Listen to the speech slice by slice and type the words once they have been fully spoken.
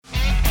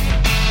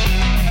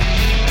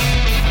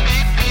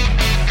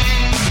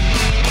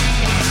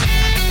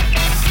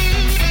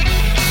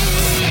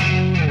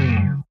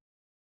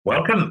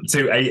Welcome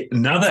to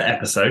another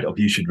episode of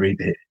You Should Read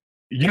It.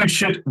 You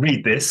Should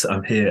Read This.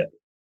 I'm here,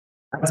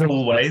 as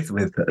always,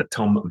 with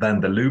Tom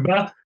van der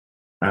Lubbe.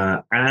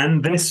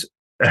 And this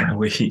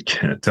week,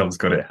 Tom's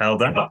got it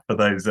held up for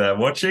those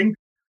watching.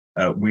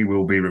 We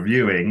will be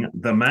reviewing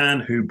The Man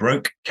Who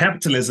Broke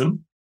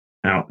Capitalism,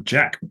 how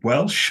Jack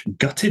Welch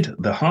gutted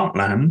the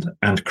heartland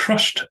and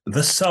crushed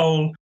the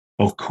soul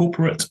of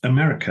corporate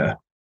America,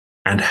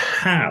 and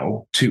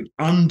How to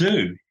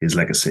Undo His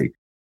Legacy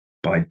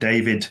by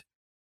David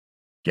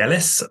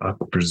Gellis. I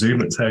presume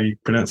that's how you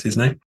pronounce his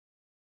name.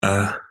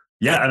 And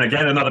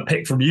again, another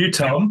pick from you,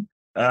 Tom.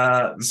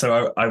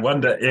 So I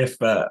wonder if,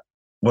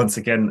 once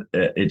again,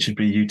 it should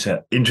be you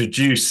to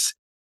introduce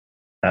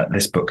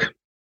this book.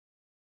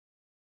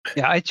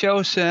 Yeah, I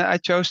chose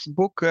the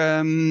book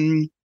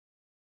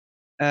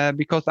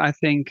because I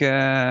think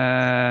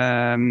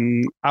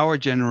our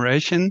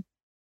generation,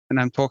 and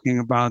I'm talking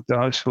about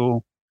those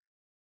who,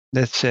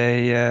 let's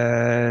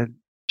say,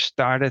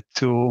 started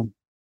to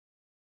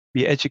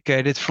be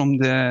educated from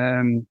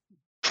the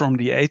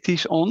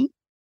 80s on.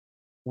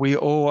 We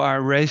all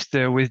are raised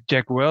with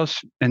Jack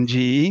Welch and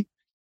GE,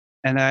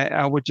 and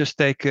I would just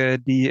take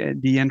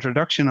the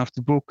introduction of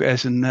the book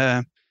as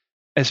a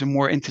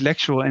more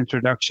intellectual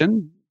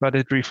introduction, but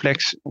it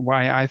reflects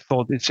why I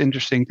thought it's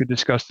interesting to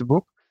discuss the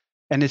book.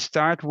 And it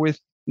starts with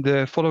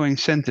the following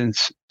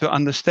sentence: to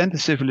understand the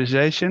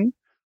civilization,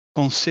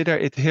 consider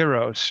its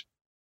heroes.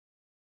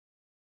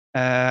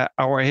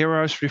 Our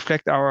heroes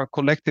reflect our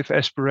collective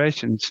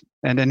aspirations.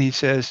 And then he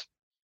says,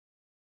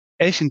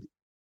 ancient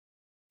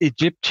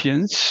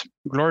Egyptians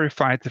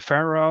glorified the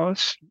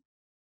pharaohs,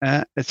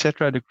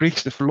 etc., the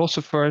Greeks, the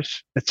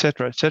philosophers,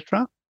 etc.,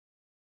 etc.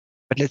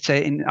 But let's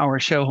say in our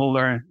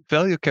shareholder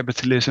value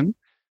capitalism,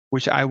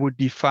 which I would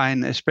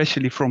define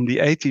especially from the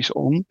 80s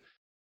on,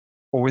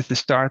 or with the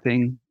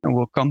starting, and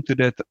we'll come to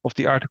that, of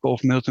the article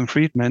of Milton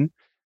Friedman,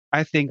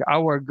 I think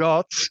our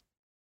god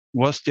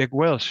was Jack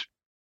Welch.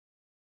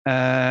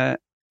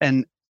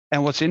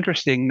 And what's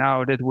interesting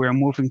now that we're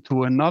moving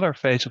to another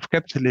phase of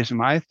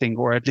capitalism, I think,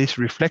 or at least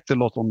reflect a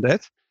lot on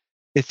that.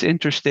 It's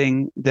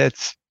interesting that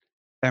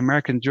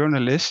American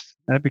journalist,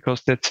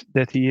 because that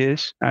he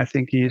is, I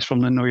think he is from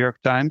the New York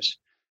Times.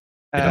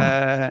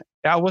 I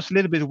was a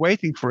little bit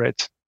waiting for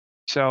it,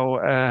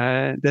 so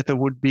that there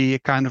would be a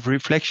kind of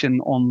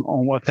reflection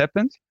on what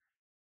happened.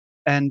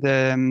 And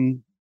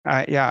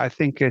I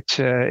think it's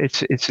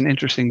an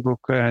interesting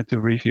book to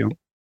review.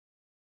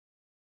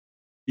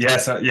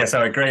 Yes,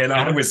 I agree. And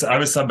I was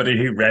somebody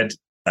who read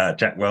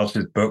Jack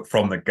Welch's book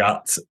from the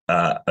gut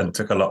and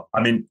took a lot.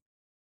 I mean,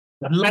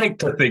 I'd like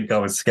to think I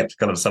was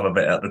skeptical of some of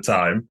it at the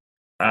time,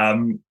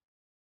 and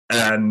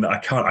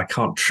I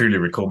can't truly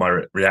recall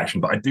my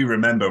reaction, but I do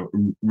remember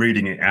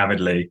reading it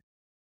avidly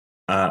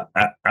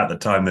at the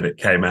time that it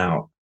came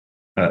out.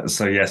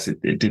 So yes,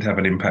 it did have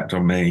an impact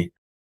on me,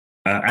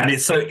 and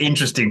it's so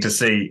interesting to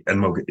see.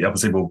 And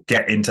we'll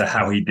get into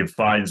how he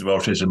defines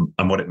Welchism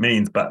and what it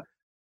means, but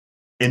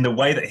in the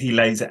way that he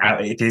lays it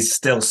out, it is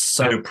still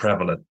so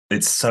prevalent.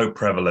 It's so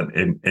prevalent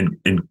in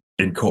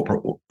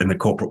the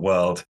corporate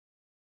world.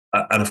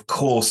 And of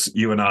course,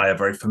 you and I are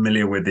very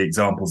familiar with the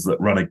examples that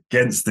run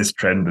against this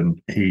trend.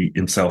 And he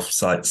himself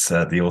cites,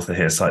 the author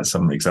here cites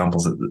some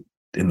examples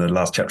in the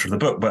last chapter of the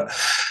book. But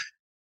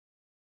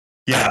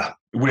yeah,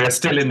 we're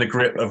still in the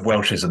grip of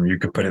Welchism. You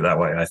could put it that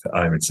way,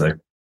 I would say.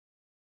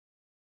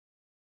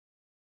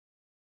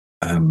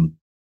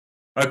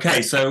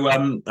 Okay, so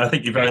I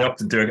think you very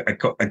often do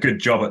a good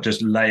job at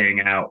just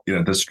laying out,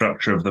 the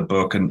structure of the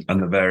book and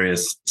the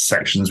various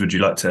sections. Would you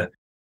like to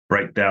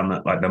break down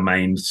that, like the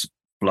main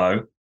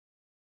flow?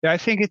 Yeah, I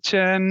think it's.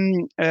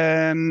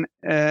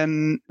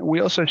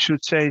 We also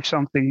should say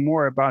something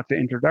more about the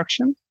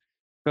introduction,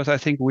 because I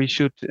think we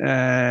should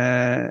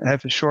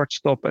have a short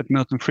stop at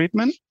Milton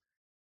Friedman,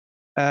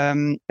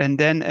 and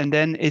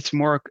then it's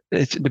more.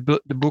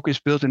 The book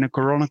is built in a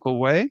chronological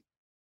way.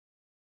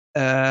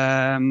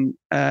 So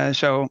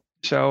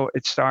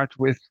it starts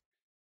with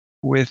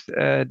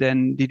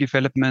then the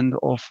development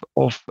of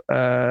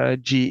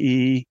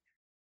GE,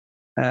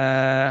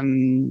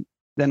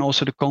 then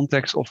also the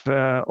context of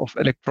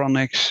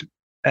electronics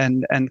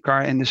and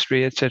car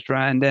industry,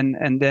 etc. And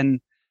then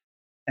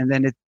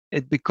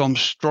it becomes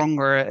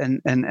stronger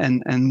and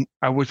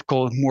I would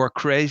call it more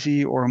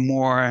crazy, or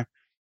much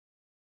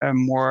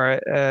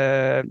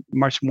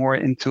more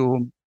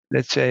into,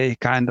 let's say,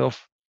 kind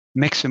of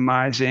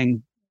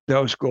maximizing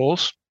those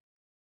goals,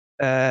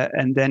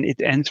 and then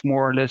it ends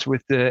more or less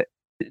with the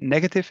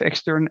negative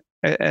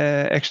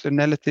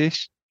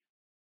externalities,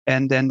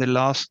 and then the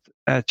last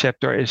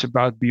chapter is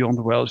about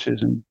beyond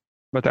Welchism.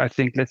 But I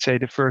think, let's say,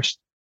 the first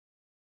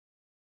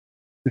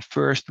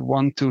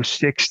 1 to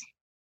 6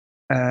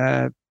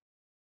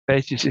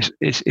 pages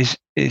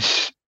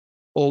is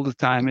all the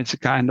time. It's a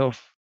kind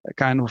of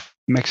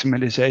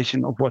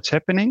maximalization of what's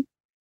happening,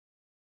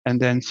 and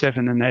then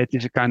 7 and 8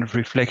 is a kind of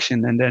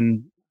reflection, and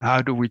then how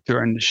do we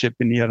turn the ship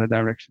in the other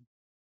direction?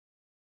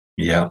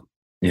 Yeah,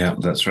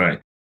 that's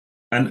right.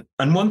 And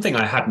one thing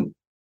I hadn't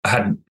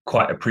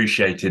quite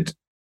appreciated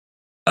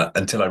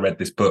until I read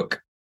this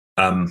book,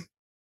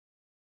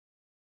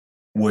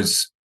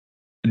 was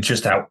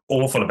just how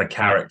awful of a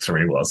character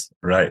he was,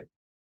 right?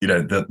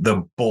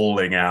 The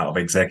bawling out of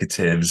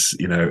executives,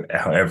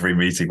 how every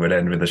meeting would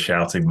end with a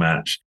shouting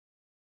match.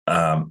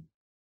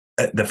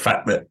 The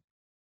fact that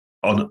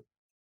on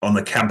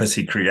the campus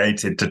he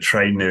created to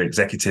train new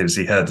executives,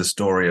 he heard the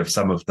story of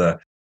some of the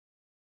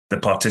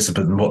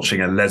participants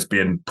watching a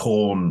lesbian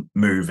porn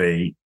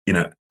movie,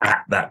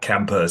 at that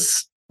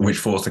campus, which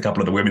forced a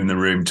couple of the women in the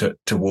room to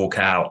walk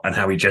out, and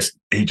how he just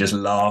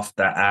laughed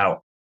that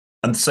out.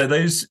 And so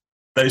those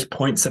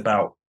points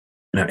about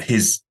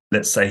his,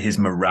 let's say, his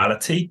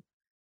morality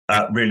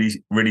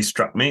really, really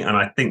struck me. And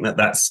I think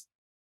that's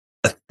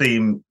a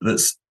theme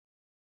that's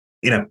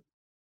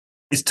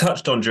is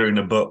touched on during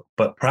the book,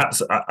 but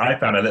perhaps I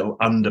found a little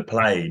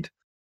underplayed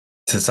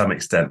to some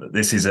extent. That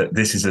this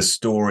is a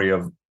story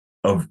of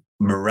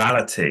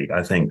morality,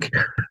 I think,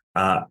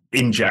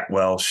 in Jack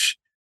Welch,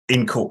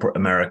 in corporate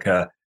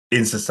America,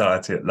 in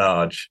society at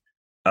large,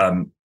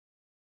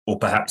 or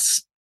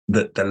perhaps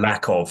the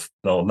lack of,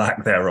 or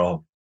lack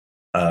thereof.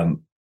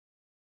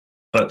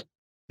 But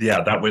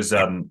yeah, that was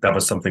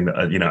something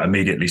that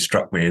immediately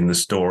struck me in the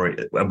story.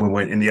 When we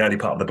were in the early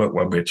part of the book,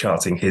 when we were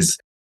charting his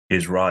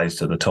rise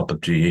to the top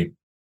of GE.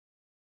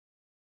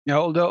 Yeah,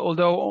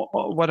 although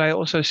what I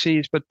also see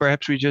is, but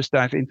perhaps we just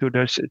dive into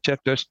those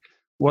chapters.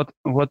 What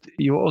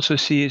you also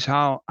see is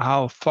how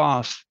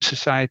fast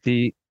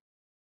society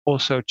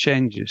also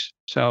changes.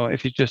 So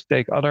if you just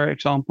take other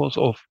examples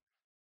of,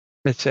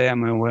 let's say, I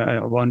mean, I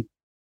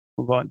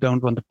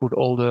don't want to put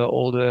all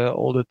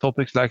the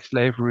topics like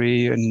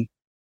slavery and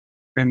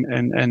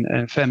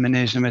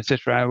feminism,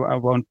 etc. I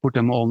won't put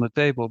them all on the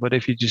table. But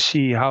if you just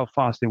see how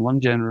fast in one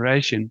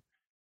generation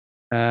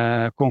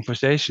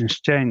conversations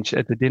change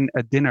at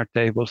dinner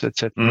tables,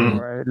 etc.,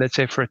 or let's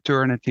say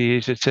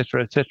fraternities,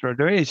 etc., etc.,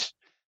 there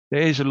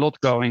is a lot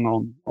going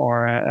on,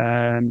 or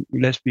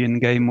lesbian,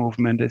 gay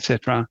movement,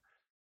 etc.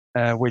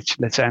 Which,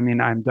 let's say, I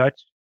mean, I'm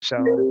Dutch,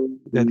 so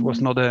that was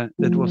not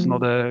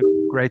a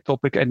great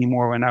topic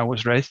anymore when I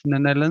was raised in the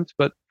Netherlands.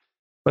 But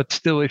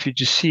still, if you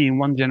just see in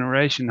one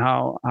generation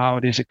how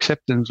this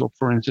acceptance of,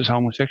 for instance,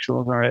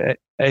 homosexuals are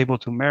able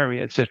to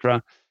marry,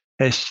 etc.,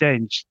 has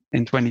changed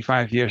in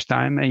 25 years'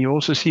 time, and you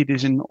also see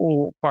this in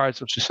all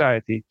parts of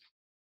society.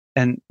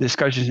 And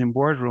discussions in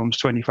boardrooms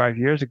 25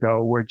 years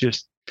ago were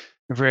just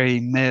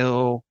very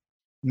male,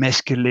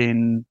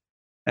 masculine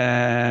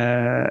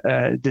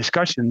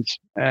discussions.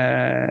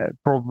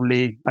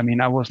 Probably, I mean,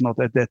 I was not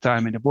at that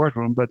time in the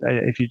boardroom, but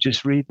if you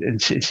just read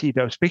and see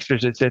those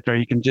pictures, etc.,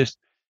 you can just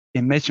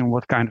imagine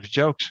what kind of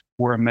jokes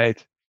were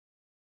made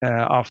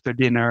after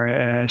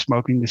dinner,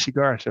 smoking the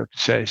cigar, so to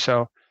say.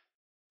 So,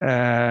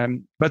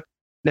 but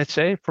let's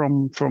say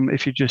from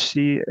if you just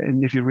see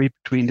and if you read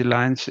between the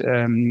lines,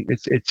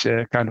 it's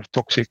a kind of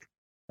toxic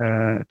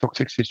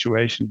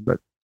situation. But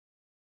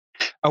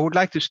I would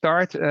like to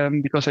start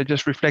because I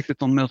just reflected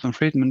on Milton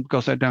Friedman,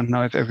 because I don't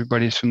know if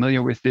everybody is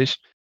familiar with this.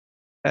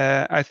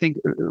 I think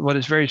what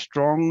is very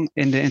strong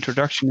in the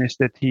introduction is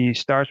that he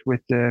starts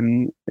with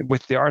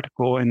the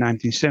article in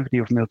 1970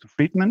 of Milton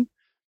Friedman,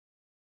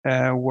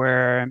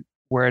 where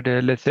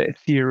the, let's say,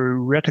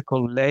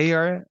 theoretical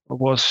layer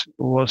was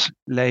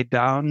laid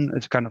down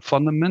as kind of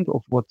fundament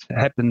of what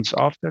happens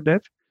after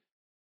that,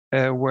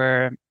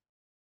 where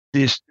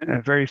this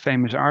very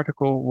famous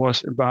article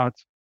was about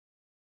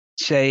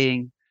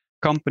saying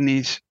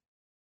companies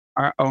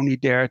are only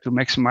there to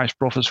maximize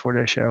profits for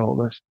their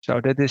shareholders.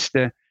 So that is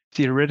the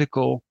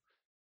theoretical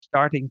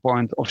starting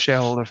point of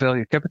shareholder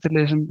value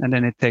capitalism, and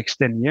then it takes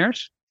 10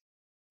 years.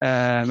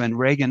 When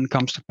Reagan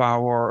comes to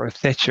power, or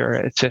Thatcher,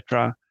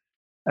 etc.,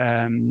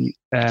 and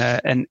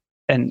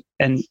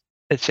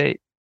let's say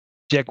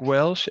Jack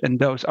Welch and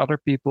those other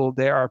people,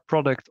 they are a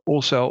product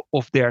also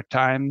of their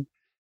time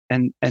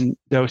and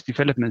those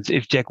developments.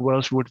 If Jack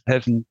Welch would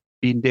haven't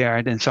been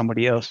there, then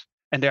somebody else.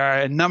 And there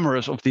are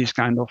numerous of these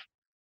kind of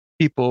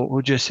people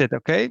who just said,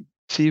 okay,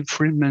 see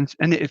Friedman,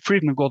 and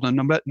Friedman got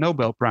a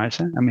Nobel Prize.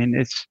 I mean,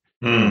 it's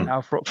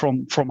now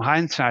from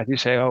hindsight, you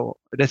say, oh,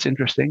 that's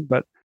interesting.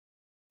 But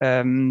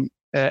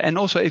and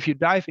also, if you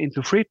dive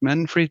into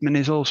Friedman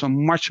is also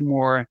much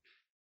more,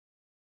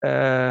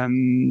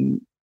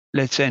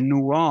 let's say,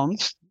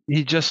 nuanced.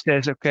 He just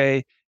says,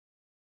 okay,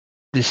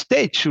 the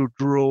state should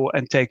rule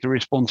and take the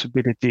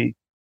responsibility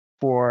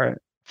for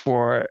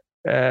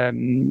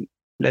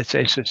let's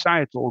say,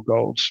 societal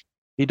goals.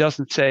 He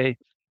doesn't say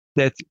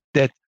that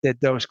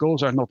those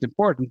goals are not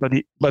important,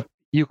 but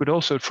you could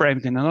also frame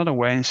it in another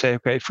way and say,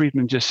 okay,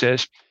 Friedman just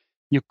says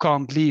you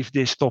can't leave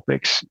these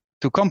topics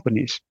to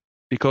companies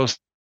because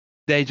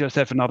they just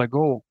have another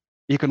goal.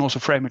 You can also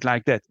frame it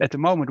like that. At the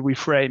moment, we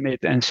frame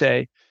it and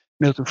say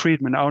Milton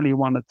Friedman only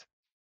wanted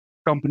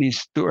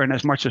companies to earn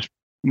as much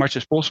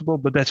as possible,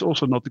 but that's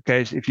also not the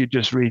case if you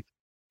just read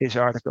his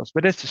articles.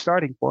 But that's the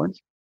starting point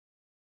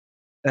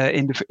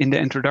in the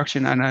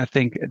introduction, and I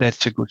think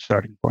that's a good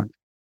starting point.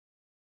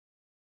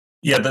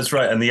 Yeah, that's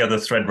right. And the other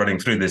thread running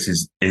through this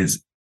is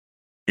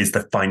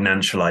the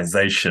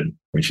financialization,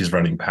 which is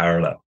running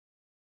parallel.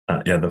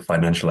 the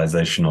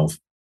financialization of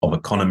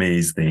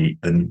economies, the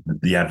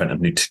advent of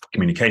new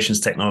communications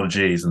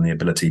technologies, and the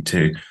ability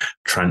to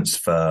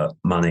transfer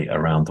money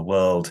around the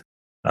world,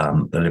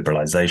 the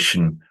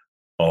liberalization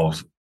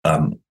of,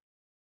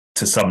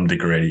 to some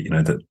degree,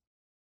 the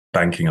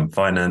banking and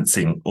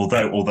financing.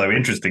 Although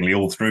interestingly,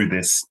 all through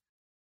this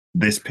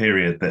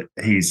period that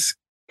he's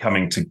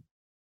coming to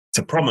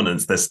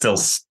prominence, there's still,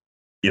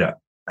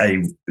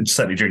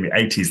 certainly during the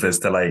 80s, there's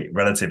still a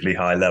relatively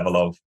high level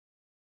of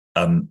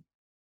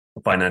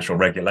financial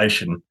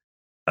regulation,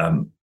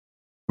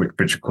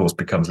 which of course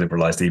becomes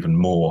liberalized even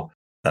more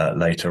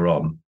later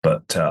on.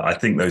 But I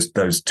think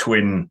those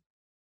twin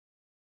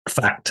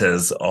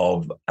factors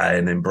of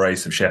an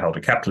embrace of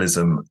shareholder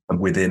capitalism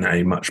within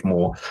a much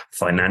more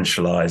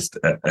financialized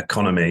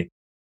economy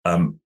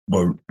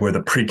were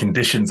the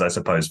preconditions, I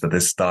suppose, for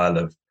this style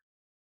of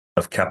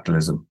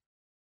capitalism.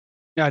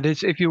 Yeah,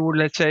 this, if you would,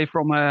 let's say,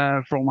 from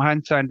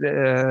hindsight,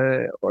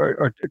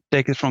 or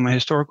take it from a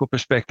historical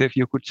perspective,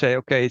 you could say,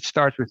 okay, it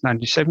starts with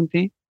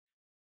 1970,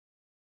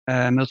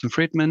 Milton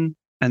Friedman,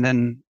 and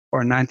then,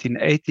 or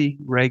 1980,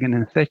 Reagan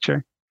and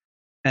Thatcher,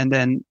 and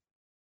then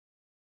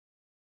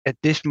at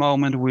this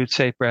moment we would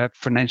say perhaps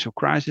financial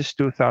crisis,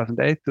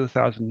 2008,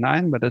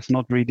 2009, but that's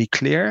not really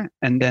clear.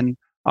 And then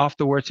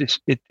afterwards,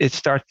 it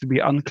starts to be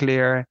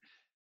unclear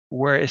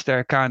where is there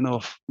a kind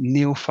of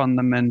new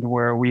fundament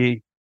where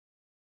we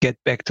get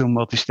back to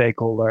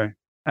multi-stakeholder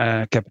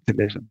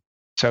capitalism.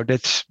 So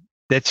that's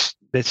let's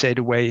say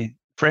the way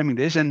framing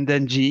this. And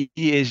then GE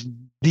is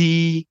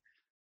the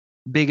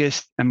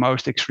biggest and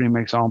most extreme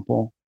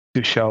example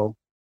to show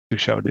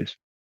this.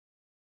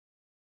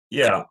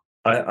 Yeah,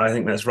 I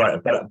think that's right.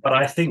 But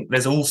I think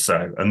there's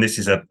also, and this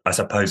is I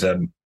suppose a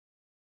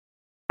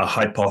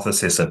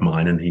hypothesis of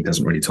mine, and he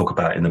doesn't really talk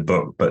about it in the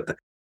book, but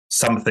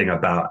something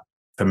about,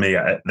 for me,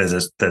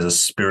 there's a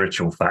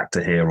spiritual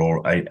factor here,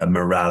 or a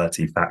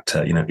morality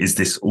factor. Is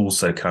this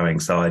also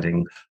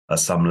coinciding at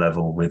some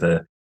level with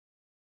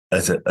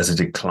as a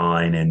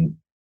decline in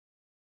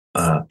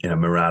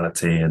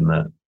morality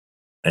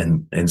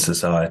in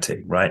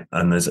society, right?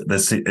 And there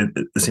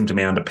seemed to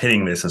me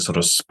underpinning this a sort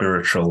of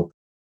spiritual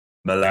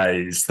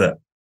malaise that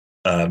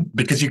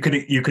because you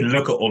could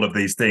look at all of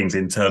these things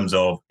in terms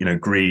of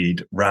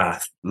greed,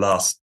 wrath,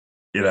 lust,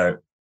 that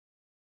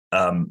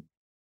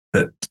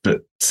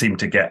seem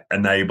to get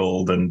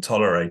enabled and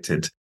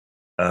tolerated,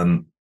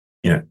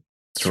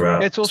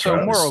 throughout. It's also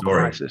a moral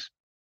crisis.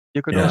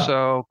 You could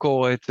also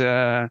call it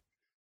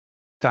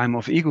time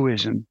of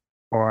egoism,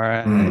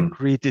 or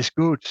greed is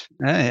good.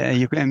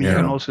 You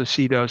can also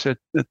see those at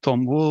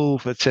Tom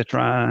Wolfe,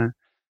 etc.,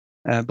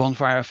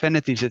 Bonfire of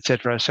Vanities,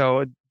 etc.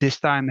 So this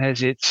time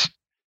has its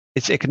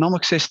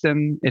economic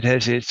system. It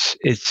has its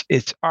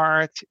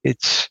art,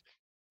 its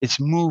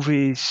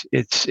movies,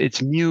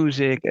 its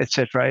music,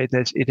 etc.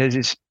 It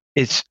has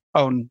its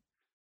own.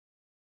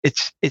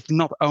 It's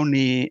not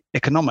only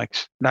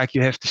economics, like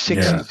you have the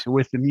 60s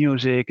with the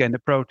music and the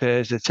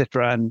protests,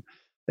 etc., and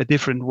a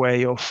different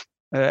way of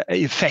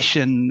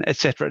fashion,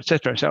 etc.,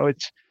 etc. So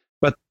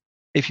but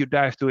if you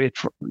dive to it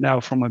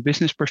now from a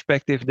business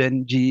perspective,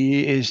 then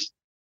GE is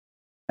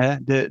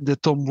the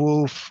Tom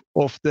Wolfe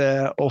of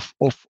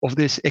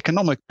this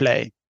economic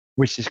play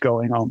which is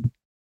going on.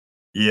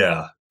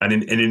 Yeah, and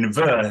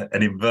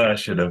an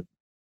inversion of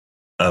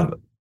I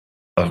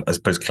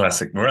suppose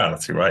classic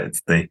morality, right?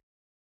 It's the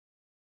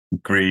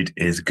greed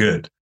is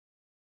good.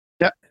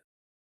 Yeah.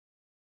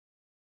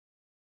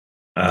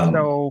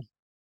 So,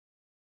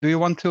 do you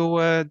want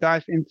to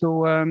dive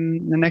into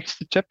the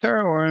next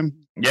chapter, or?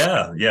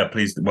 Yeah,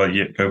 please. Well,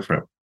 go for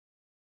it.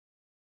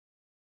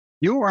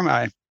 You or am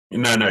I?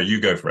 No, you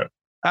go for it.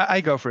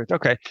 I go for it.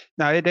 Okay.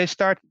 Now they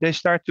start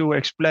to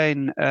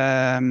explain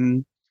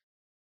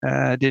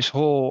this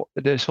whole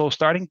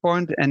starting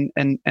point, and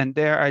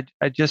there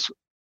I just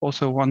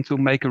also want to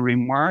make a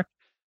remark.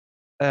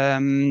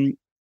 It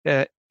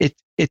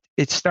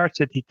starts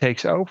that he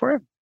takes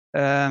over,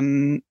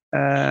 and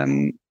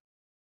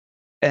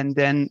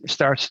then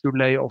starts to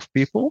lay off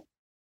people.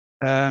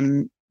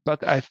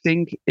 But I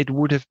think it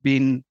would have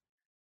been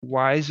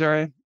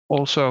wiser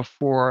also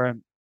for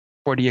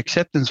the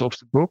acceptance of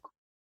the book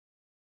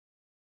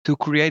to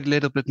create a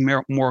little bit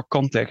more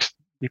context.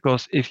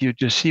 Because if you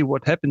just see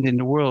what happened in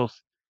the world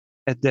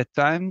at that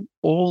time,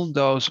 all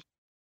those,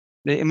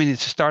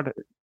 it's a start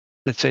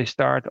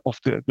of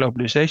the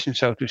globalization,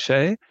 so to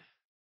say.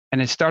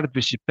 And it started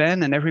with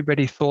Japan, and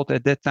everybody thought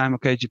at that time,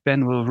 okay,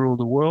 Japan will rule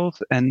the world,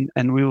 and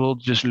we will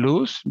just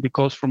lose,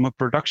 because from a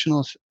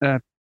productional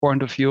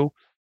point of view,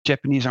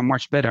 Japanese are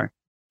much better.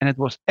 And it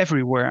was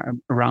everywhere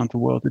around the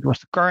world. It was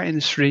the car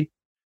industry.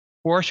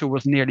 Porsche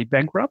was nearly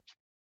bankrupt.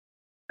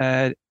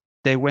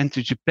 They went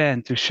to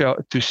Japan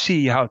to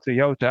see how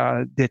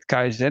Toyota did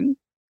Kaizen,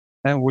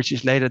 which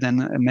is later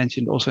then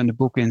mentioned also in the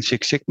book in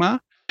Six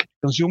Sigma.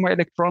 Consumer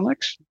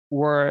electronics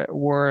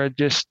were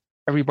just,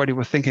 everybody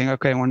was thinking,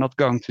 okay, we're not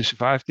going to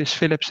survive this.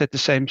 Philips had the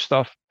same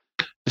stuff,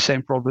 the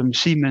same problem,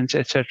 Siemens,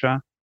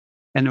 etc.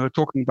 And they were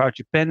talking about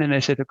Japan, and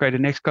they said, okay, the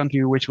next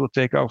country which will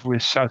take over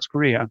is South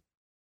Korea.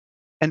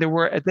 And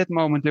at that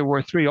moment, there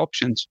were three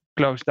options: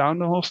 close down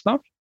the whole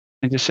stuff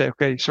and just say,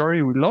 okay,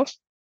 sorry, we lost,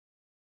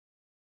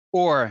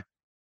 or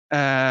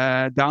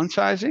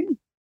downsizing,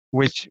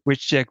 which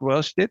Jack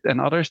Welch did and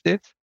others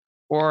did,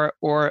 or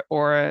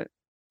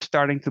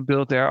starting to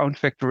build their own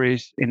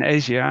factories in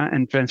Asia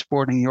and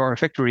transporting your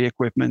factory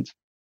equipment.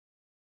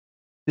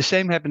 The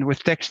same happened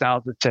with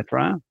textiles,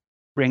 etc.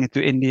 Bring it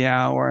to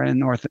India or in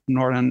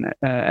northern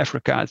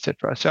Africa,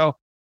 etc. So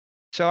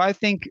I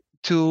think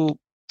to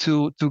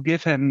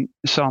give him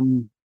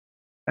some,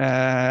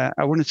 I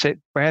wouldn't say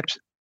perhaps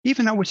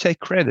even I would say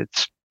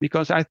credits,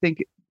 because I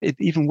think it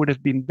even would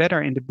have been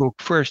better in the book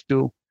first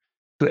to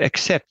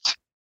accept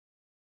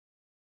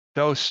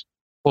those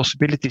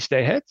possibilities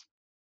they had,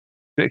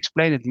 to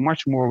explain it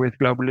much more with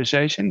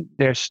globalization.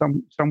 There's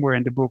somewhere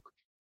in the book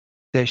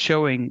they're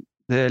showing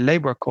the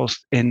labor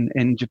cost in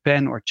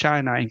Japan or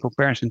China in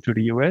comparison to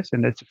the US,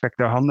 and that's a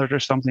factor 100 or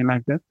something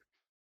like that.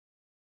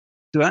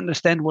 To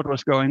understand what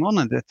was going on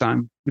at that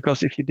time,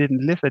 because if you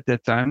didn't live at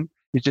that time,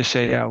 you just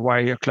say, yeah, why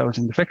are you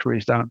closing the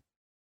factories down?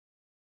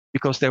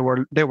 Because they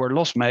were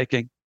loss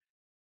making.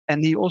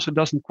 And he also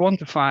doesn't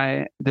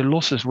quantify the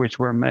losses which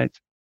were made.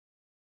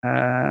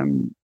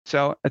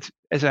 So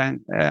as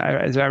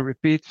I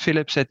repeat,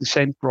 Philips had the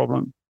same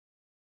problem,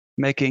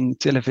 making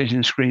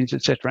television screens,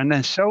 etc. And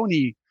then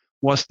Sony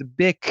was the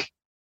big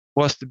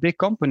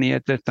company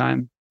at that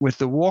time with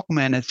the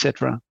Walkman,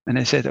 etc. And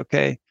they said,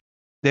 okay,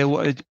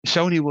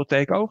 Sony will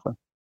take over,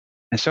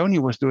 and Sony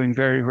was doing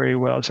very, very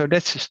well. So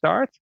that's the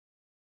start.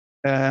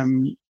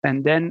 And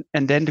then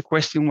the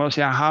question was,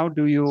 yeah, how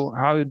do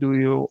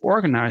you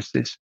organize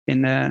this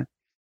in a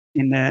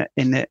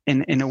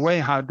way?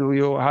 How do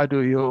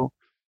you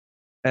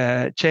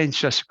change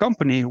such a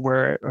company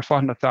where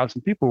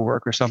 400,000 people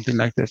work or something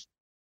like this?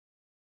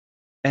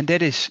 And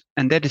that is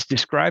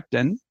described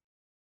then.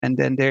 And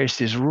then there's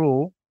this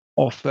rule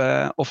of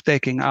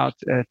taking out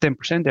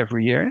 10%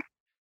 every year,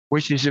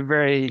 which is a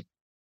very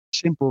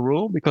simple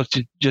rule, because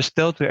you just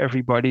tell to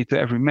everybody, to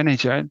every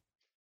manager,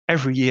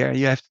 every year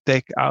you have to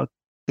take out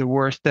the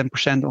worst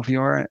 10% of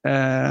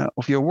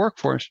your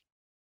workforce,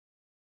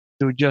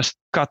 to just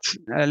cut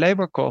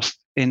labor costs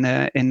in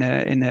a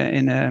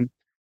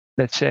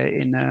let's say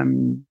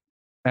in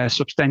a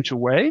substantial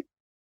way.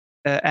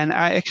 And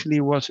I actually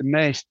was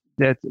amazed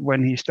that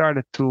when he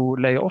started to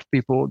lay off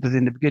people, that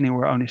in the beginning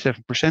were only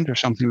 7% or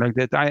something like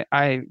that.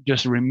 I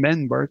just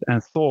remembered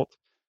and thought,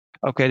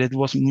 okay, that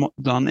was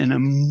done in a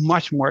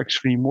much more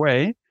extreme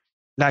way,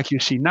 like you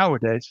see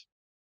nowadays.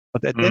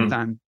 But at that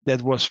time,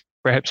 that was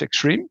perhaps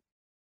extreme.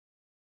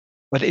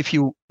 But if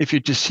you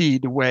just see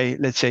the way,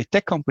 let's say,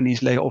 tech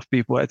companies lay off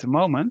people at the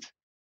moment,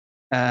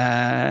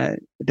 that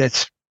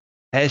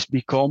has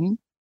become,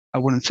 I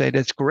wouldn't say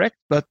that's correct,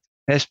 but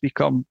has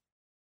become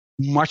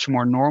much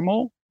more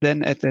normal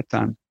than at that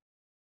time.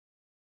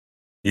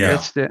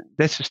 Yeah,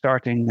 that's the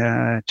starting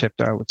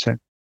chapter, I would say.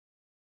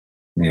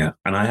 Yeah,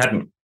 and I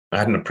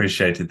hadn't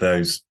appreciated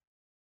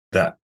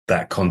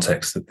that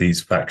context, that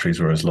these factories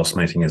were as loss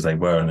making as they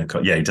were, and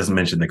he doesn't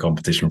mention the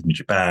competition from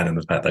Japan and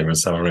the fact they were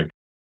suffering.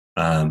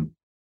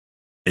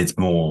 It's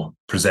more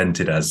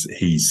presented as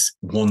he's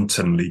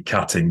wantonly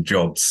cutting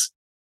jobs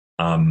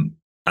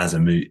as a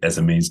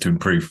means to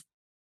increase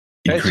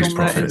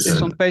profits.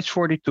 It's on page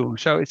 42.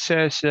 So it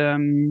says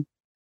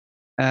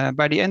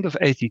by the end of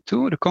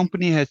 82, the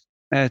company had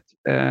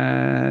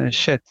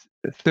shed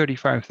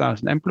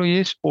 35,000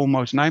 employees,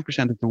 almost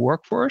 9% of the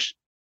workforce,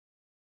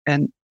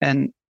 and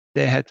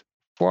they had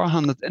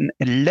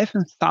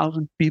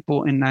 411,000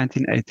 people in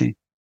 1980.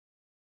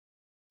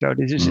 So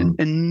this is an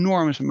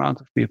enormous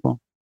amount of people.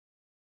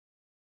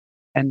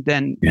 And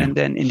then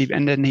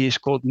he is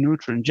called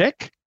Neutron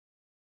Jack.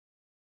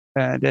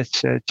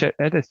 That's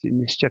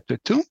in this chapter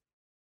 2.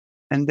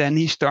 And then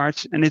he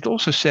starts, and it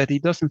also said, he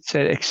doesn't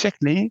say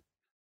exactly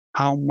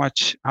how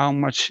much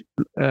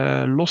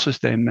losses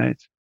they made,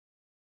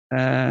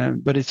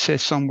 but it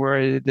says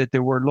somewhere that they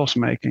were loss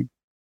making.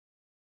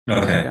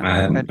 Okay,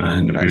 I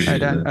hadn't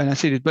appreciated that. I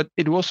see it, but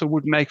it also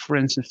would make, for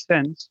instance,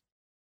 sense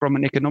from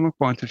an economic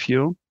point of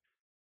view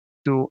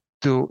to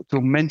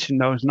mention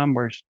those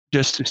numbers,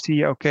 just to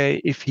see,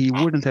 okay, if he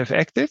wouldn't have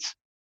acted,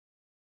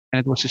 and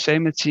it was the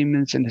same at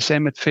Siemens and the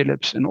same at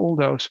Philips and all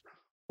those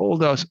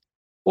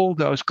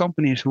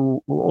companies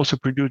who also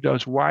produce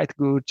those white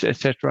goods,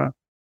 etc.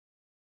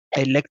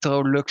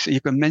 Electrolux,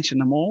 you can mention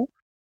them all.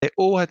 They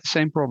all had the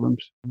same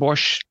problems.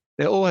 Bosch,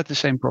 they all had the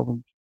same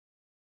problems.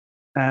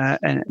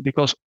 And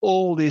because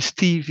all these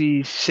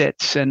TV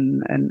sets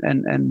and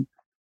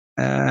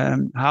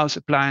house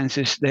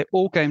appliances, they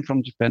all came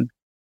from Japan.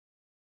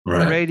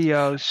 Right.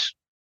 Radios,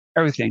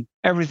 everything,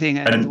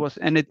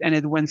 and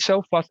it went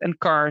so fast. And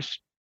cars,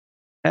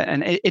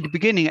 and at the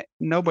beginning,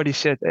 everybody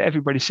said,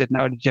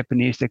 no, the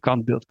Japanese, they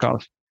can't build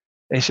cars.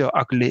 They're so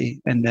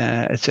ugly and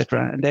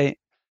etc.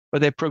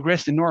 But they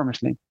progressed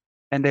enormously,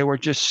 and they were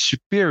just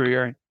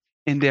superior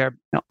on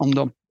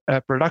the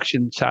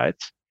production side.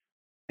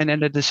 And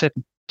then at a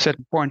certain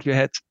point, you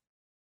had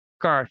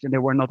cars, and they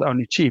were not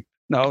only cheap.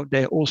 No,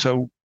 they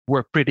also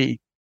were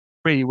pretty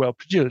well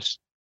produced.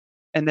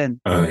 And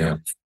then Oh yeah.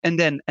 and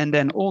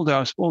then all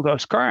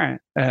those car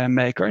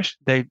makers,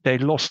 they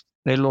lost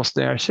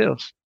their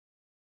sales.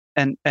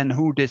 And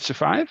who did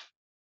survive?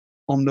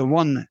 On the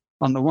one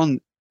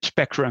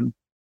spectrum,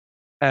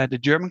 the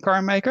German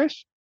car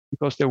makers,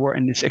 because they were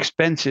in this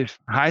expensive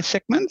high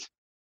segment.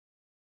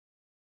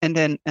 And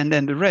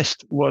then the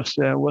rest was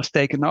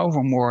taken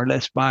over more or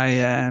less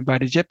by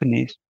the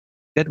Japanese.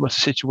 That was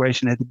the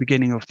situation at the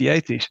beginning of the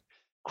 80s.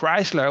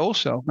 Chrysler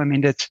also. I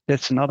mean,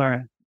 that's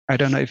another. I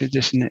don't know if it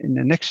is in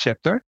the next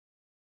chapter.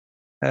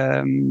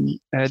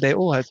 They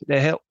all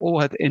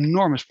had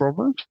enormous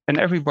problems, and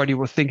everybody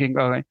was thinking,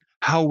 "Oh,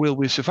 how will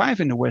we survive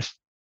in the West?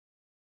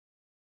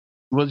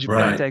 Will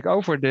Japan take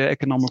over the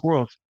economic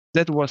world?"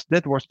 That was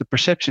the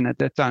perception at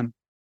that time.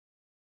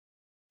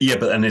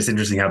 Yeah, and it's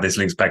interesting how this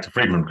links back to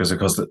Friedman, because of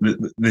course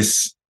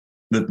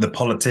the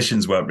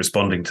politicians weren't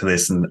responding to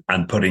this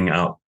and putting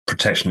out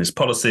protectionist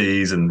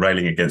policies and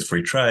railing against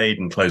free trade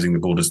and closing the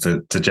borders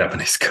to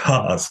Japanese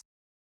cars.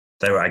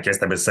 I guess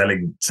they were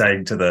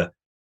saying to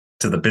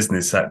the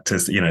business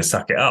sectors,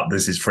 suck it up.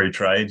 This is free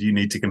trade. You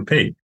need to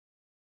compete.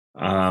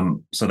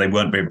 So they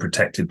weren't being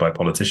protected by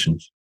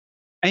politicians.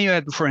 And you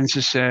had, for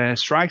instance,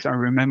 strikes. I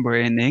remember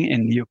in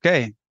the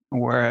UK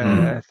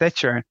where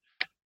Thatcher.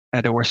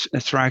 There were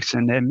strikes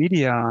in the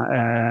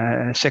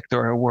media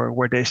sector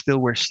where they still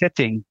were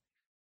setting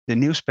the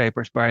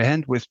newspapers by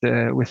hand with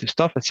the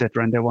stuff,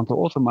 etc., and they want to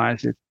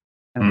automate it,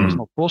 and it was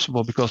not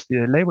possible because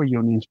the labor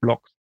unions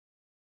blocked.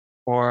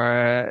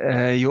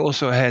 Or you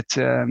also had,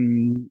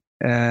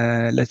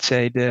 let's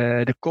say,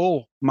 the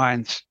coal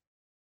mines,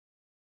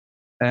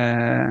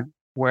 where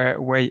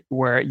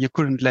you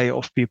couldn't lay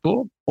off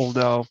people,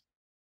 although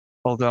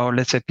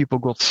let's say people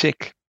got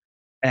sick,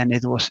 and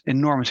it was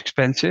enormous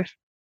expensive.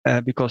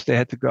 Because they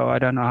had to go, I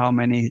don't know how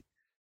many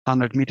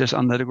 100 meters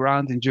under the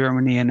ground in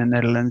Germany and the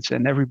Netherlands,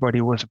 and everybody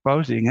was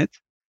opposing it.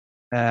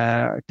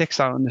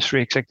 Textile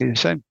industry exactly the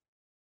same.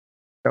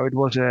 So it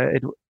was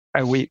and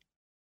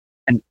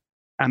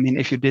I mean,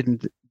 if you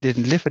didn't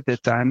live at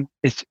that time,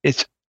 it's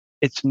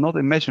not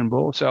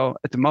imaginable. So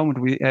at the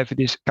moment we have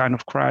this kind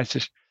of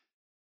crisis,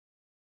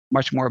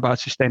 much more about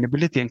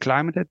sustainability and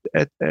climate,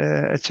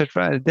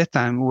 etc. At that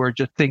time, we were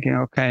just thinking,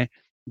 okay,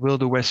 will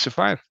the West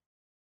survive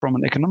from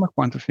an economic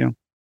point of view?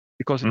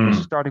 Because it was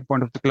the starting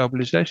point of the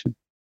globalization.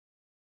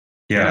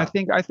 Yeah.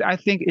 And I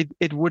think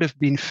it would have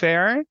been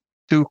fair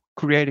to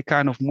create a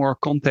kind of more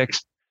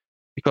context,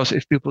 because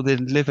if people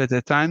didn't live at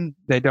that time,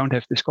 they don't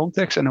have this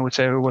context, and I would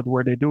say, what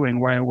were they doing?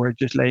 Why were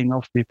just laying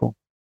off people?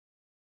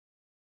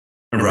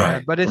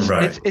 Right. But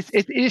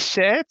it is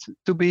said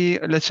to be,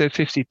 let's say,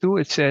 52.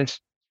 It says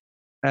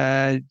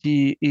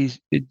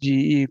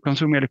GE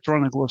Consumer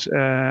Electronics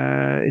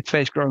it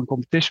faced growing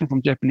competition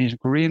from Japanese and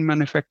Korean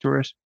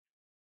manufacturers,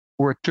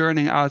 were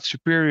turning out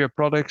superior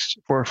products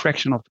for a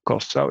fraction of the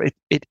cost. So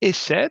it is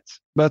said,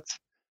 but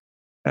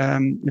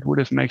it would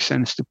have made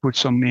sense to put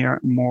some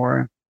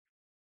more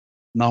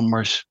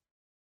numbers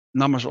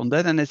on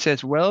that. And it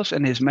says Wells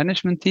and his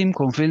management team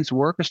convinced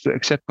workers to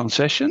accept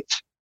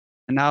concessions.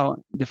 And now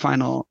the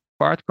final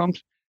part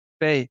comes: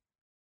 pay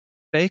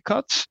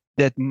cuts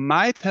that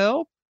might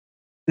help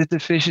the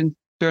division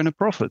turn a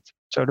profit.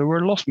 So they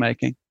were loss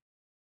making,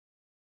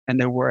 and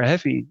they were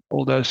heavy.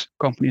 All those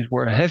companies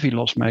were heavy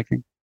loss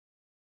making.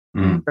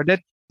 So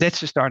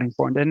that's the starting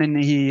point. And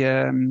then he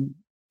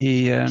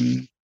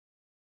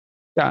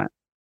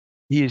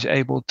is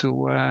able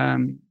to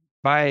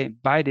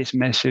buy this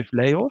massive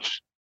layoffs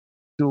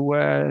to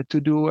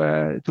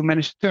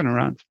manage the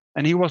turnaround.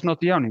 And he was not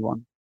the only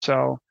one.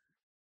 So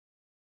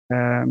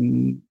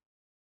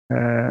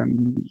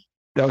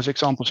those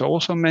examples are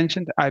also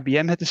mentioned.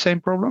 IBM had the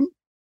same problem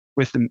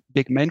with the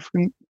big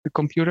mainframe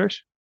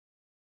computers.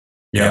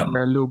 Yeah.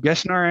 Where Lou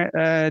Gessner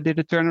did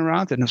a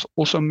turnaround, and is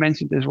also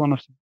mentioned as one of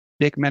the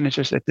big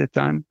managers at that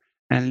time.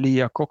 And Lee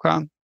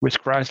Iacocca with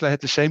Chrysler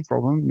had the same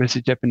problem with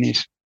the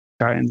Japanese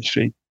car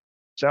industry.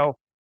 So,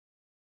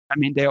 I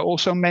mean, they are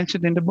also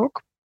mentioned in the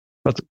book,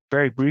 but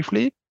very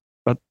briefly.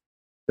 But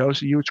those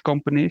huge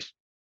companies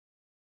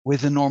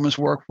with enormous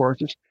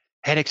workforces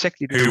had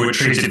exactly who were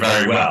treated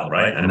very well,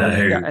 right? And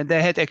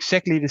they had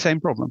exactly the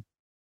same problem.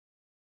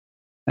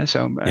 And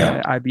so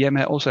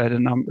IBM also had a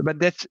number, but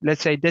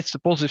let's say that's the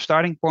positive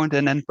starting point,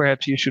 and then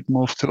perhaps you should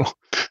move to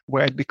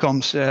where it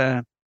becomes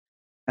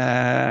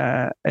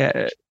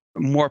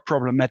more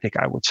problematic,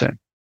 I would say.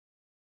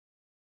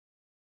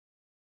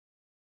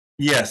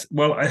 Yes,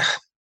 well,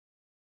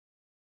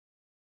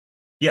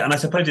 and I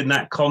suppose in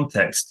that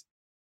context,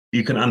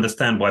 you can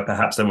understand why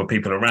perhaps there were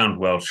people around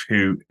Welsh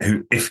who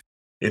if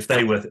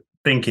they were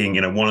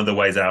thinking, one of the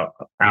ways out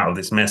of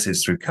this mess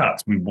is through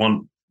cuts. We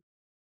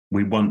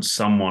want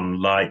someone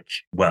like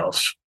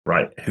Welsh,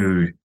 right,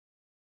 who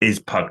is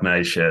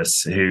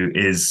pugnacious, who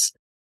is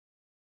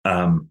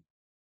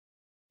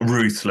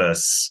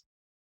ruthless,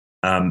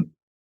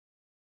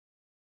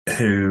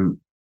 who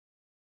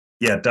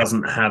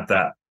doesn't have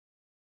that.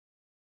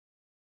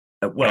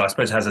 Well, I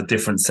suppose has a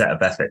different set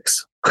of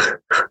ethics.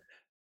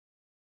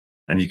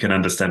 And you can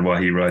understand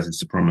why he rises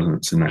to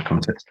prominence in that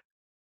context.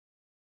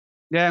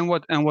 Yeah,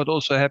 and what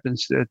also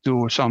happens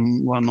to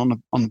someone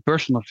on a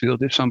personal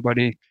field if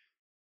somebody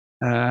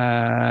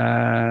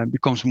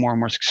becomes more and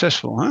more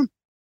successful, huh?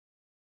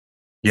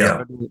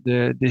 Yeah.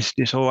 So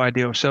this whole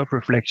idea of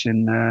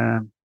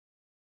self-reflection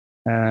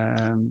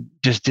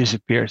just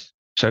disappears,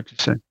 so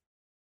to say.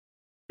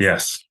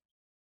 Yes.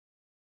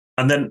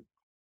 And then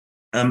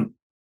um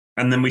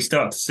and then we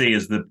start to see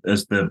as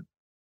the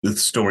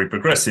story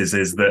progresses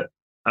is that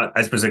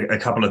I suppose a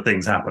couple of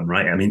things happen,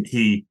 right? I mean,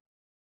 he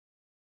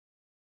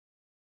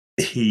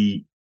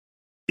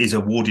is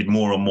awarded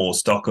more and more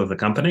stock of the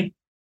company,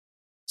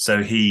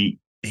 so he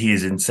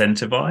is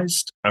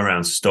incentivized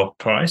around stock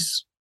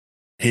price.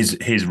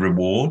 His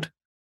reward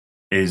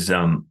is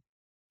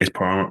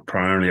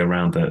primarily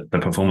around the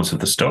performance of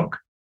the stock,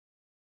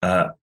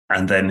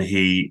 and then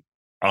he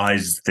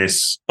eyes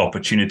this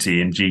opportunity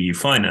in GE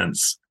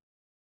Finance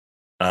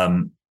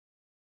um,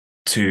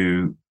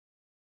 to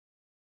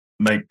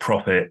make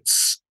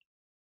profits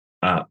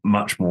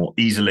much more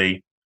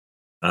easily.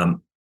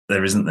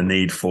 There isn't the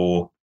need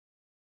for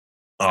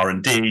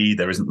R&D.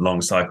 There isn't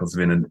long cycles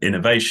of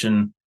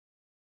innovation.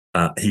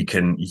 He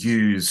can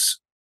use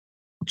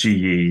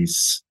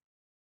GE's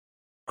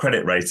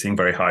credit rating,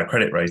 very high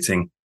credit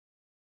rating,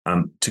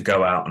 to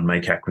go out and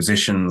make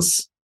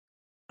acquisitions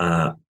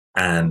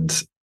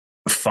and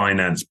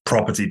finance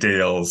property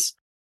deals.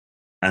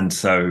 And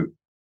so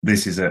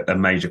this is a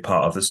major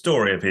part of the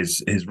story of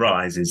his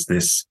rise is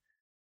this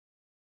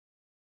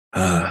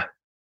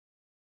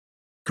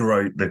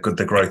growth,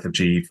 the growth of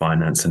GE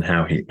Finance and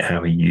how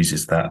he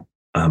uses that.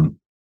 And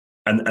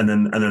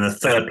then a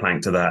third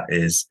plank to that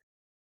is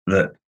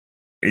that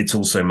it's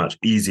also much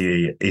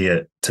easier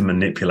to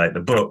manipulate the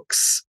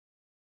books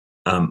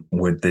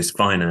with this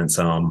finance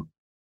arm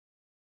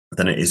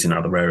than it is in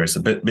other areas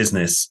of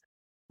business,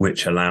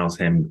 which allows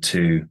him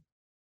to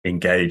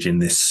engage in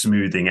this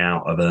smoothing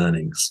out of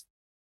earnings,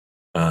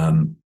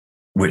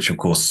 which of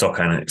course stock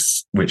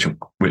analysts, which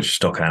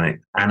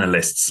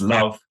analysts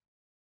love,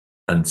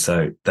 and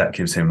so that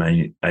gives him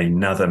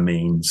another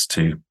means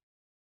to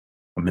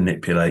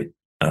manipulate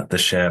the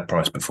share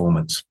price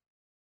performance.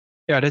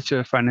 Yeah, that's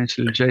a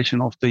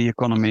financialization of the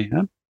economy,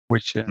 huh?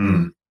 Which,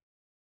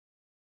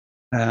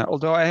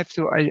 although I have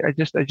to, I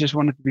just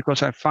wanted to,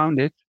 because I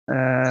found it,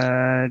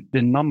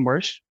 the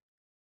numbers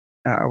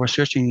I was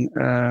searching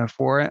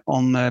for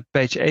on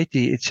page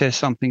 80. It says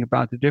something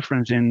about the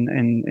difference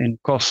in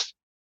cost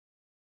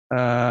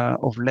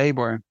of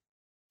labor.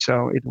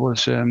 So it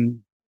was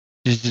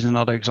this is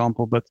another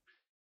example, but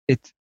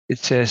it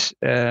says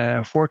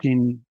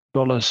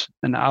 $14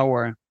 an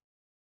hour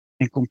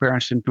in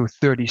comparison to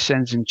 30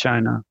 cents in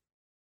China.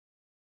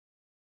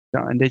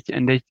 So and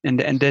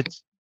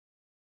that's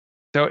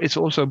so it's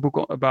also a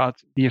book about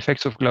the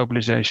effects of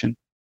globalization.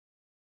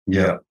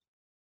 Yeah.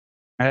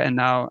 And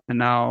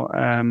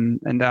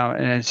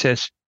it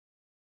says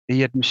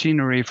he had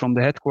machinery from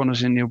the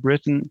headquarters in New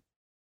Britain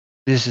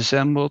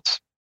disassembled,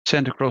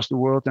 sent across the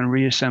world, and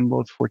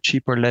reassembled for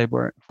cheaper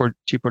labor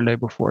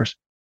force,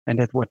 and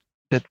that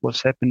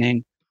was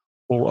happening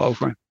all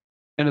over.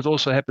 And it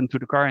also happened to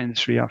the car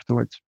industry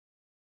afterwards.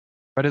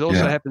 But it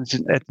also happens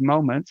at the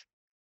moment.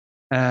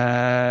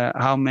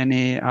 How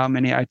many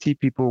IT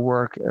people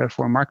work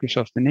for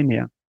Microsoft in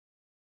India?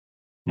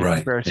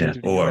 Right. Yeah.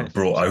 Or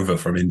brought over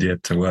from India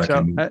to work.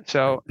 That's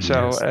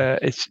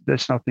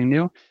nothing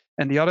new.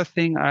 And the other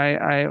thing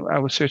I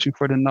was searching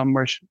for the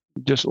numbers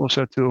just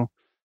also to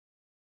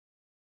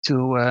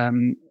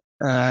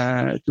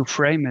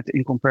frame it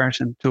in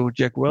comparison to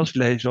Jack Welch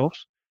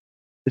layoffs.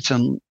 It's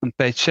on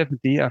page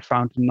 70. I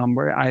found the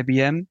number.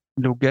 IBM,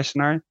 Lou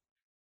Gessner.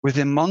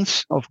 Within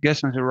months of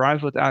Gessner's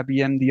arrival at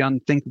IBM, the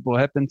unthinkable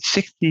happened.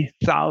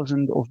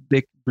 60,000 of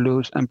Big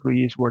Blue's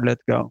employees were let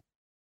go.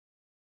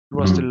 It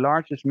was the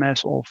largest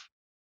mass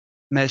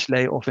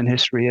layoff in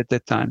history at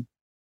that time.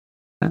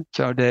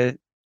 So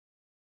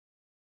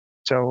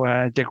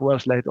Jack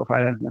Welch laid off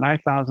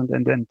 9,000,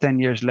 and then 10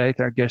 years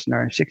later,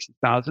 Gessner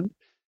 60,000.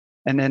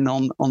 And then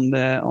on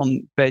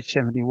page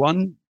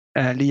 71,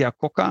 Leah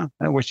Coca,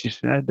 which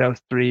is those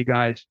three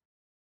guys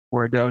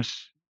were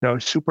those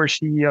super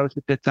CEOs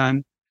at that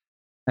time.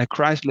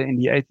 Chrysler in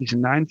the 80s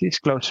and 90s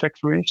closed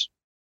factories,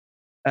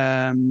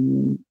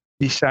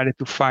 decided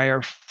to fire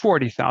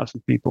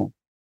 40,000 people.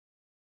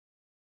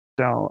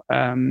 So,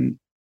 and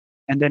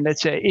then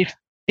let's say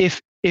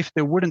if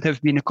there wouldn't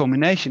have been a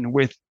combination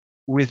with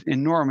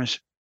enormous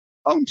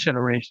own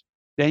salaries,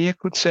 then you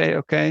could say,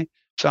 okay,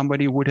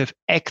 somebody would have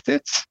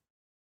acted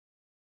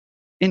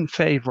in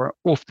favor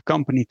of the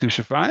company to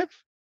survive.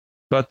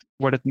 But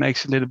what it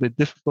makes a little bit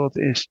difficult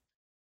is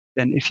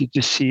then if you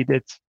just see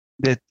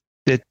that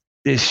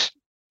this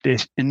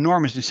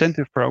enormous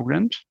incentive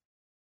programs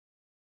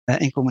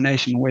in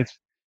combination with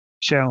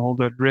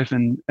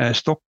shareholder-driven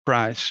stock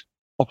price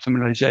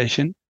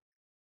optimization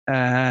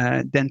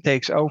then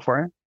takes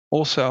over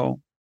also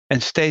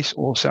and stays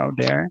also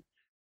there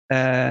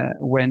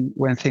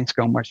when things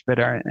go much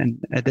better,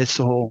 and that's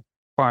the whole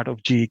part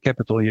of GE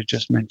Capital you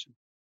just mentioned.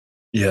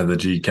 Yeah, the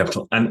GE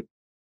Capital, and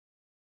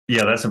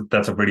yeah,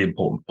 that's a really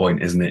important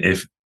point, isn't it?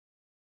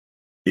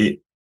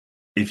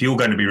 if you're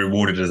going to be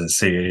rewarded as a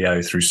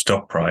CEO through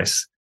stock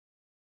price,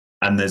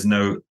 and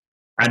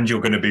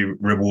you're going to be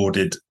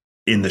rewarded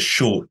in the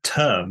short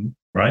term,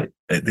 right?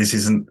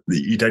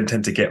 You don't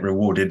tend to get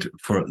rewarded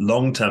for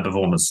long-term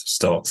performance of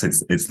stocks.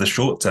 It's the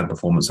short-term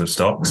performance of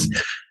stocks,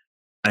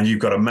 and you've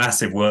got a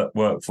massive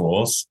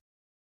workforce,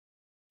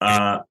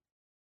 and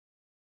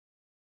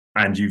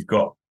you've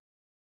got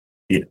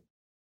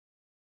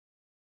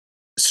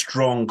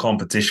strong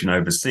competition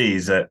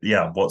overseas.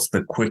 What's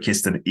the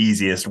quickest and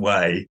easiest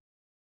way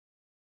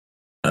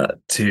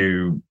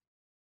to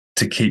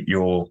keep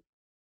your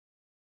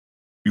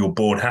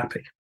board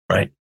happy,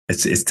 right?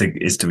 It's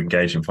to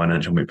engage in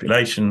financial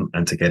manipulation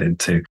and to get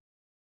into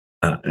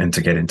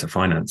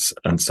finance,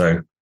 and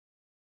so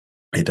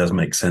it does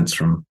make sense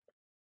from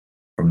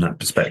that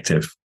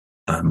perspective.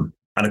 And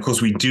of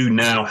course, we do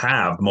now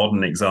have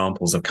modern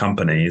examples of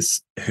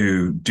companies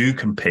who do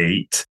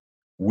compete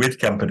with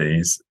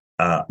companies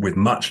with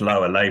much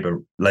lower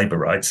labor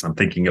rights. I'm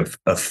thinking of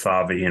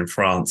Favi in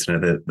France,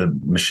 the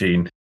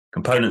machine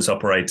components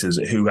operators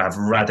who have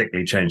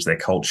radically changed their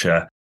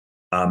culture.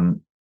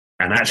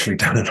 And actually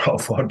done a lot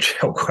of what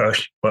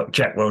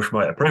Jack Welch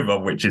might approve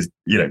of, which is,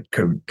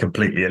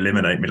 completely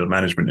eliminate middle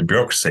management and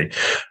bureaucracy.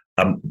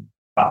 But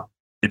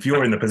if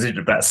you're in the position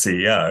of that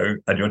CEO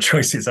and your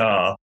choices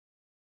are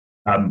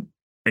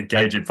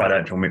engage in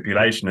financial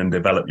manipulation and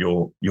develop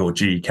your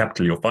GE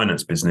Capital, your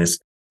finance business,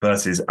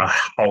 versus a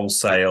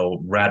wholesale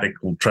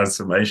radical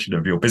transformation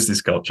of your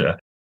business culture,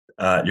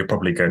 you're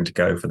probably going to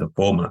go for the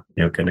former.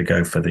 You're going to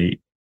go for the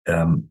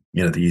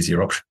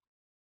easier option.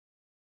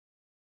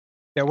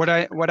 Yeah,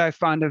 what I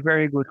found a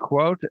very good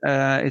quote.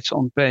 It's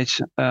on page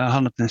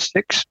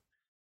 106,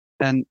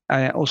 and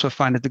I also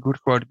find it a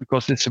good quote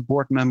because it's a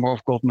board member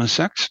of Goldman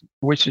Sachs,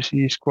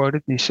 he's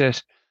quoted. He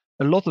says,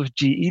 "A lot of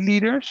GE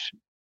leaders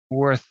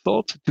were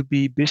thought to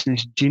be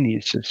business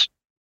geniuses,"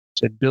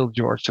 said Bill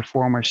George, the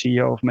former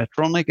CEO of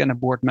Medtronic and a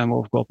board member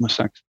of Goldman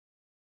Sachs.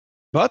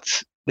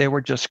 "But they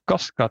were just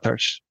cost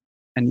cutters,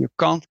 and you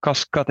can't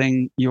cost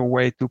cutting your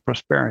way to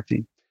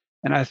prosperity."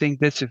 And I think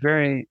that's a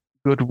very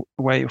good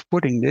way of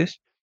putting this,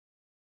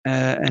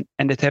 and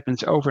it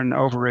happens over and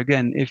over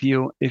again. If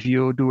you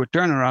do a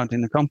turnaround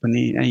in a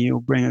company and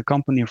you bring a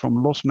company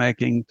from loss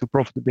making to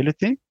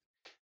profitability,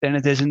 then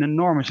it has an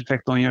enormous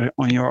effect on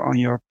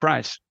your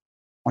price,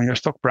 on your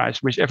stock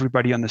price, which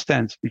everybody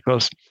understands,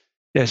 because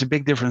there's a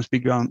big difference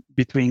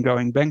between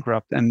going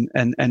bankrupt and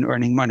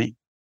earning money,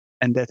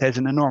 and that has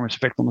an enormous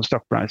effect on the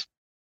stock price.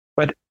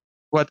 But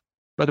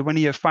when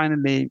you have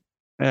finally,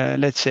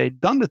 let's say,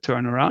 done the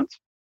turnaround,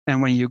 and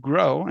when you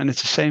grow, and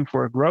it's the same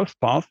for a growth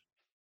path,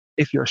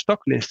 if you're stock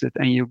listed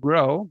and you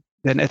grow,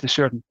 then at a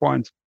certain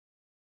point,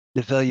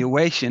 the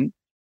valuation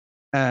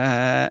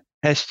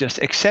has just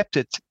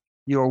accepted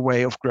your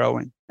way of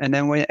growing. And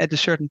then when at a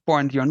certain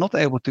point, you're not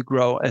able to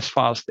grow as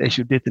fast as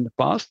you did in the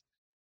past.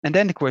 And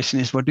then the question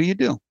is, what do you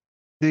do?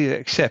 Do you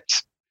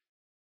accept?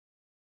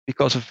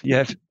 Because of you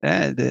have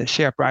the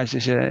share price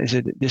is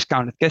a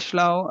discounted cash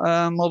flow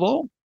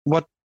model.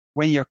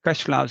 When your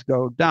cash flows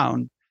go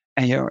down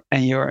and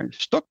your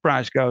stock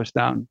price goes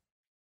down,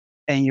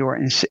 and you're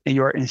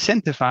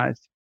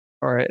incentivized,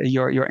 or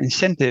your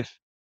incentive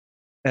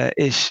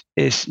is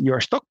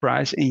your stock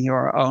price in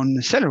your own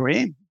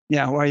salary,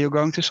 how are you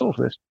going to solve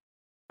this?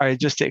 Are you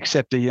just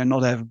accept that you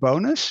not have a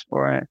bonus,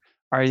 or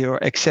are you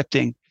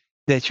accepting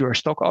that your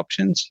stock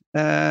options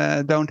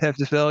don't have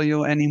the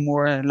value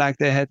anymore like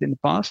they had in the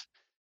past?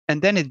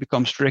 And then it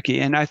becomes tricky.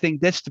 And I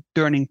think that's the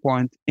turning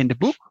point in the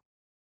book,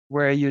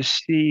 where you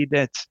see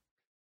that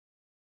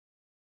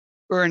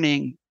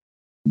earning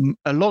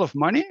a lot of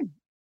money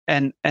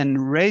and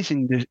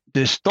raising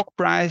the stock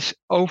price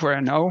over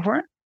and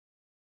over,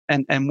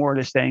 and more or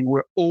less saying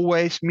we're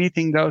always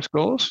meeting those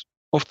goals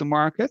of the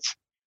market,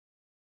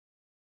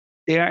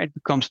 there it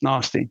becomes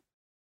nasty.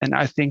 And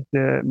I think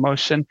the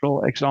most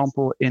central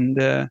example in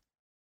the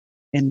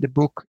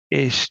book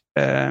is,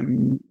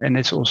 and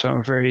it's also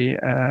a very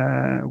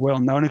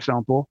well-known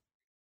example,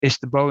 is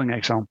the Boeing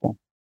example.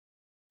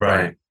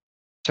 Right.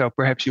 So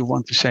perhaps you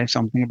want to say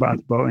something about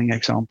the Boeing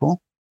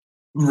example,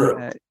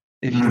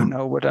 if you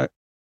know what I.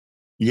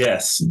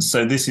 Yes.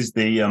 So this is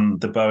the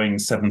Boeing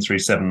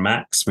 737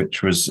 MAX,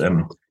 which was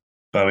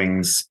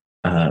Boeing's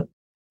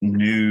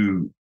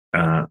new.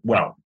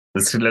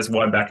 Let's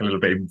wind back a little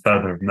bit even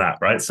further from that,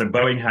 right? So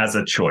Boeing has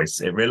a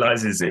choice. It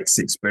realizes it's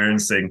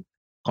experiencing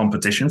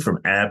competition from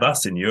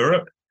Airbus in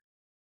Europe,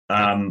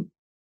 and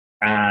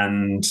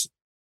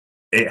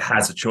it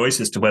has a choice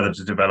as to whether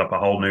to develop a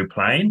whole new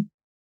plane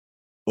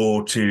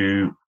or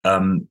to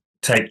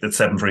take the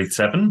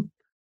 737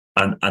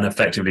 and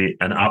effectively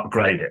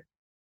upgrade it.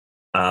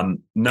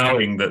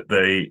 Knowing that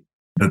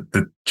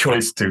the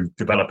choice to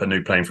develop a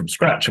new plane from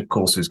scratch, of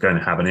course, is going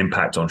to have an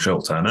impact on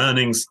short-term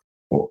earnings,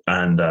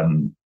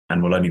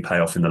 and will only pay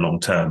off in the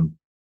long term.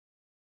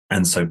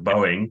 And so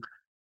Boeing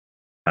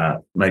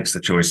makes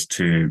the choice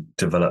to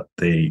develop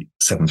the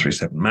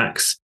 737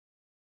 MAX.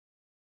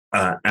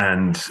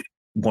 And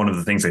one of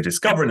the things they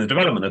discover in the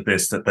development of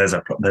this, that there's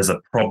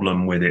a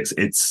problem with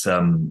its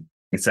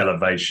its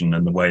elevation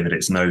and the way that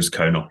its nose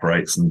cone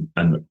operates and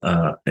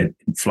in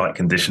flight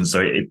conditions.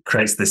 So it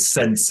creates this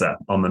sensor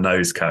on the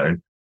nose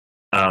cone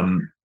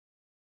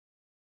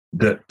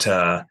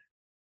that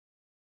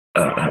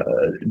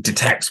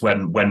detects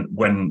when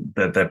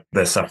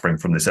they're suffering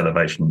from this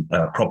elevation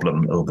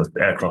problem, or the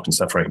aircraft is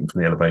suffering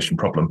from the elevation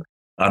problem.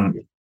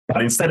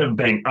 But instead of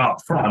being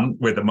upfront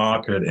with the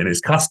market and its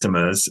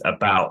customers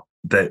about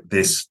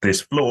this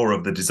flaw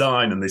of the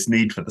design and this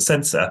need for the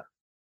sensor,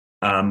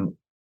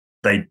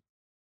 they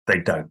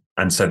don't,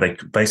 and so they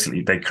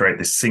create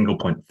this single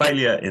point of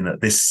failure in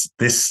that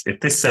if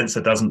this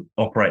sensor doesn't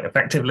operate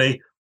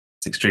effectively,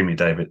 it's extremely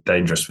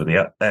dangerous for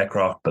the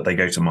aircraft. But they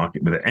go to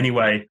market with it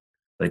anyway.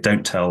 They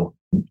don't tell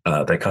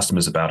their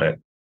customers about it,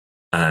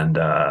 and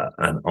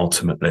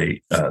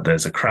ultimately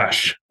there's a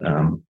crash.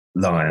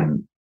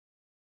 Lion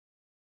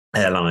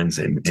Airlines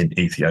in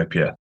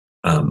Ethiopia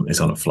is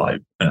on a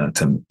flight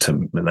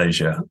to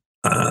Malaysia,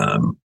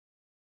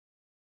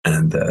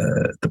 and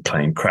the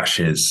plane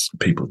crashes,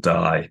 people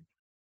die,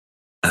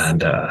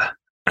 and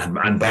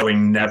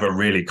Boeing never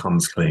really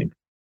comes clean.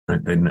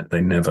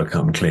 They never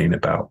come clean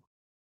about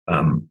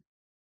the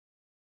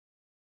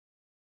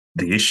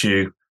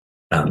issue.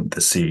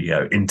 The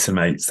CEO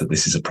intimates that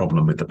this is a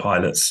problem with the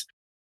pilots,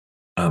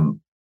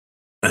 and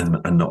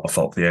not a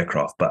fault of the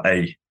aircraft, but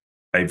a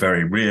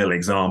very real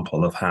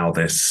example of how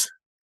this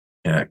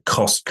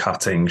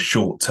cost-cutting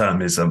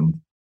short-termism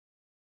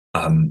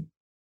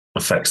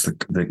affects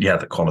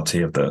the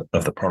quality of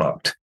the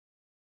product,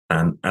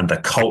 and the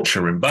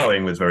culture in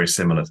Boeing was very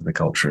similar to the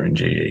culture in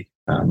GE.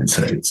 But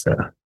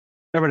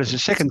there's a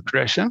second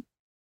crash. Huh?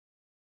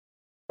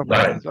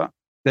 Right.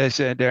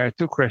 There are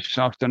two crashes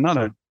after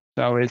another.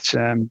 So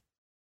and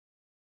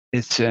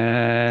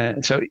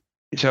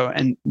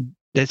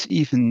that's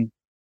even,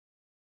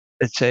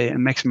 let's say, a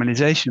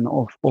maximalization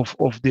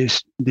of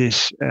this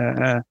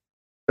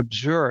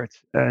absurd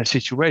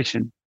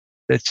situation.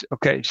 That's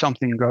okay.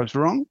 Something goes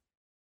wrong.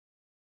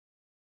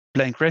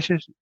 Plane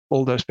crashes.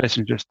 All those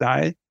passengers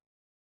die.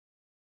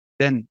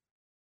 Then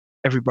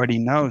everybody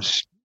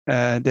knows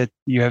that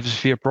you have a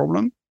severe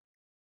problem,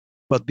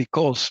 but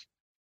because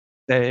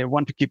they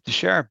want to keep the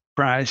share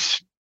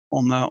price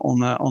on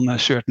a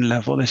certain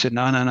level, they said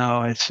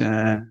no, it's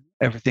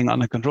everything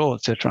under control,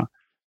 etc.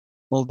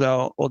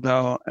 Although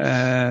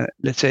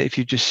let's say if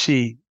you just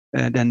see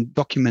then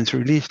documents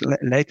released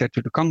later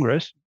to the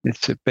Congress,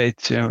 it's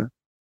page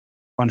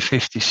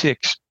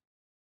 156,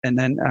 and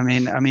then I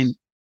mean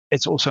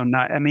it's also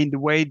not. I mean the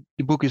way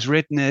the book is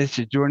written, it's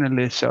a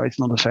journalist, so it's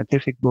not a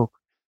scientific book.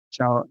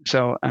 So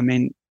I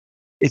mean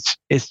it's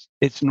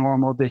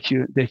normal that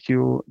you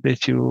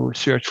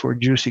search for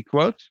juicy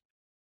quotes.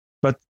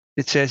 But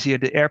it says here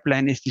the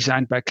airplane is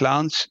designed by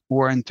clowns who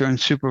are in turn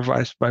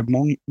supervised by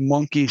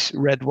monkeys.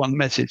 Read one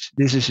message.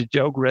 This is a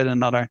joke. Read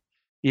another.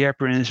 The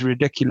airplane is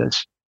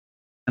ridiculous.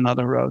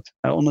 Another wrote.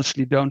 I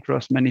honestly don't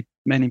trust many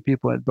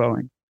people at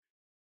Boeing.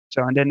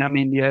 So and then I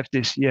mean you have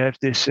this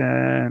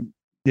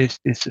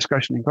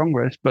discussion in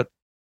Congress, but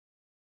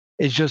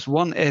it's just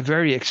a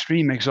very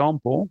extreme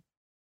example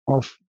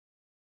of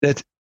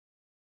that.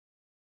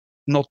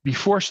 Not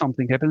before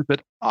something happens,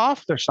 but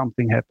after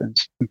something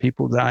happens and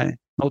people die.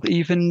 Not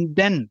even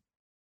then,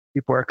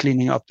 people are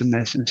cleaning up the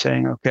mess and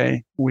saying,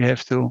 "Okay, we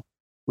have to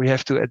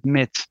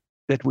admit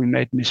that we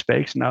made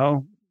mistakes.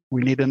 Now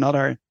we need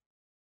another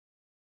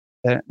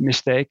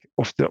mistake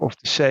of the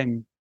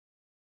same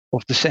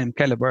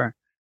caliber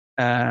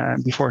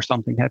before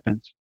something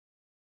happens."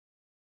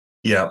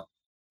 Yeah.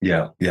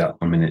 I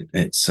mean,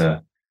 it's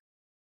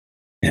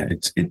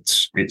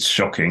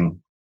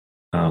shocking,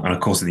 and of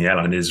course, in the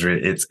airline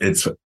industry,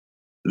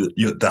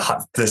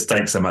 the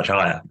stakes are much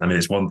higher. I mean,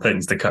 it's one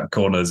thing to cut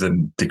corners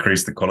and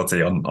decrease the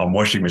quality on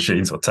washing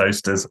machines or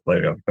toasters.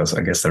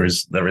 I guess there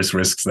is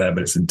risks there,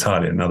 but it's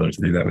entirely another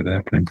to do that with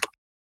airplanes.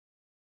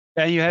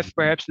 Yeah, you have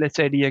perhaps, let's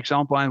say, the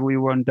example, and we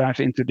won't dive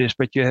into this,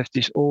 but you have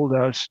all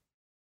those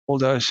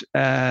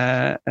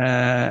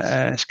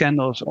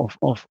scandals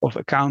of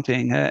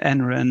accounting,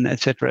 Enron,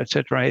 etc.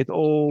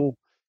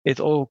 It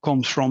all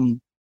comes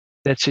from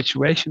that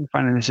situation,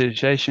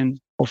 finalization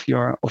of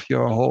your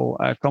whole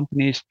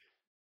companies.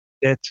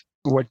 That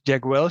what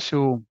Jack Welch,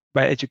 who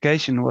by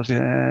education was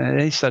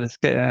he studied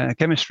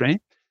chemistry,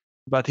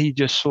 but he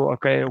just saw,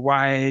 okay,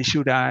 why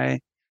should I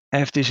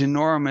have these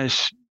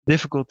enormous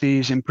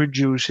difficulties in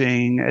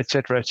producing,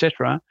 etc.,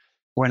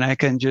 when I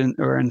can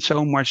earn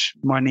so much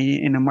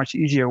money in a much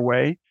easier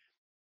way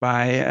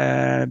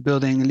by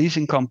building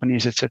leasing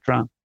companies,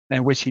 etc.,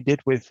 and which he did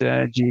with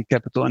GE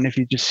Capital. And if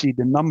you just see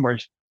the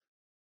numbers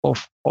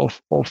of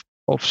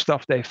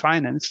stuff they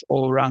financed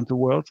all around the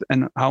world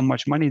and how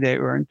much money they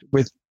earned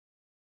with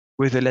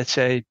a, let's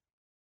say,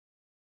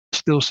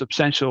 still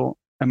substantial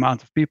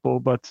amount of people,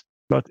 but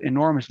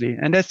enormously.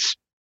 And that's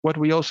what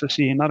we also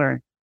see in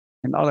other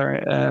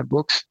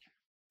books,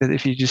 that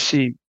if you just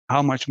see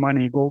how much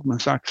money Goldman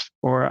Sachs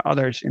or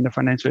others in the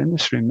financial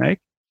industry make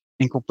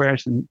in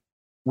comparison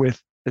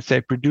with, let's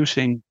say,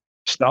 producing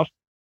stuff,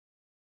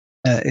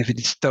 if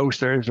it's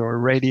toasters or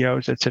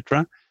radios,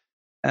 etc.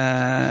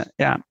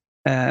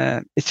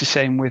 It's the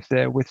same with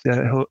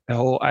the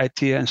whole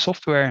IT and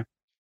software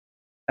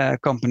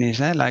companies,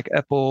 like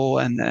Apple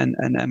and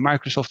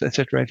Microsoft,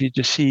 etc. If you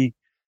just see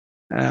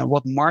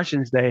what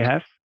margins they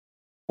have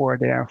for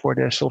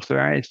their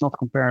software, it's not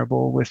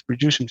comparable with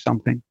producing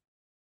something.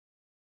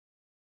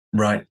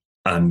 Right.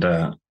 And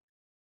the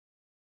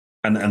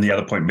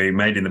other point being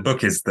made in the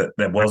book is that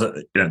there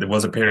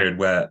was a period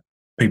where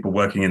people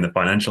working in the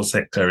financial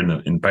sector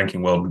in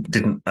banking world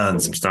didn't earn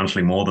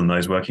substantially more than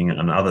those working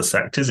in other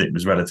sectors. It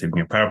was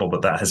relatively comparable,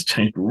 but that has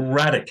changed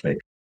radically.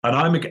 And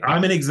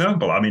I'm an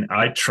example. I mean,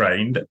 I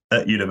trained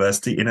at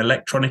university in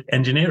electronic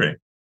engineering.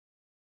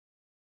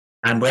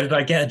 And where did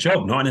I get a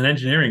job? Not in an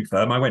engineering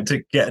firm. I went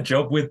to get a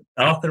job with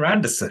Arthur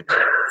Andersen.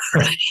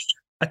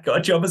 I got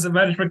a job as a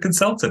management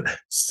consultant,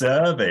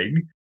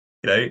 serving,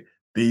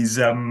 these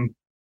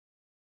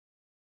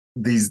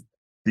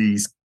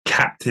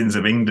captains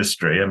of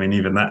industry. I mean,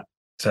 even that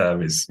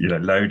term is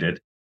loaded.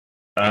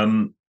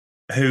 Who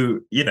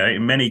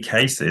in many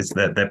cases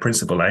their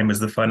principal aim was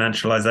the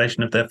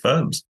financialization of their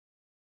firms.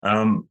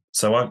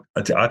 So I've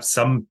to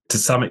some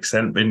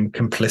extent been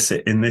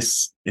complicit in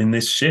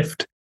this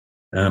shift.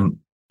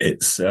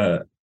 It's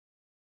and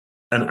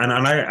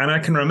I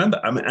can remember.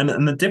 I mean,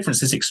 and the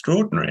difference is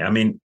extraordinary. I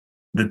mean,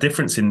 the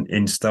difference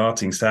in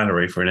starting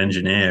salary for an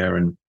engineer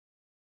and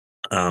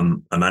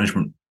a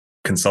management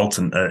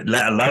consultant,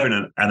 let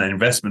alone an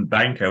investment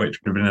banker, which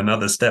would have been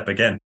another step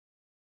again.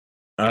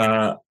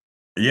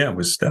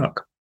 Was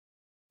stuck.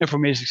 And for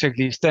me, it's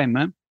exactly the same,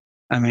 man.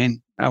 I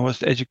mean, I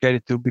was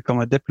educated to become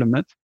a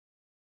diplomat,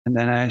 and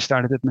then I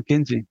started at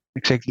McKinsey,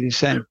 exactly the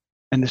same.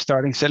 And the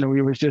starting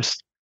salary was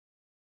just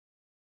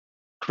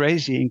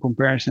crazy in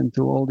comparison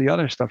to all the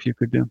other stuff you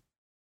could do.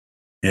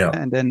 Yeah.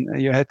 And then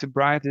you had the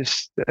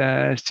brightest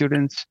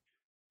students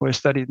who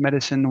studied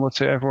medicine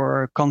whatsoever,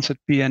 or concert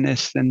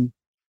pianists, and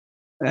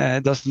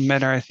it doesn't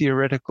matter,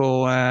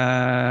 theoretical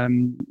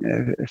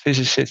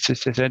physicists,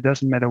 etc. It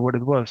doesn't matter what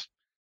it was.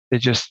 They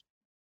just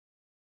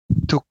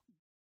took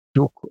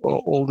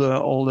all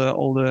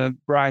the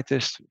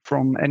brightest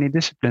from any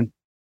discipline,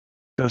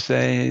 because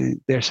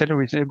their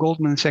salaries,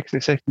 Goldman Sachs,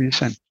 exactly the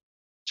same.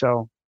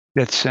 So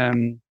that's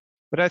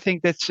but I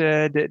think that's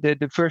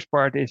the first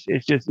part is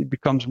just it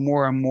becomes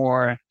more and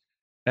more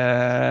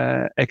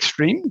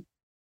extreme,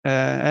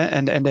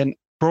 and then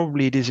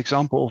probably this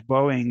example of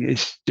Boeing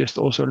is just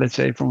also, let's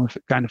say, from a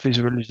kind of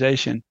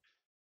visualization,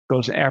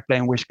 because an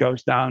airplane which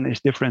goes down is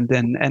different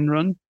than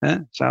Enron.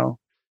 So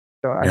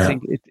I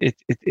think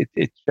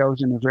it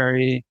shows in a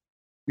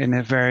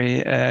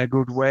very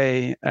good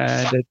way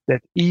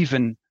that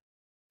even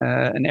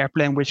an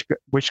airplane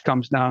which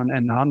comes down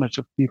and hundreds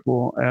of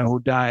people who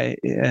die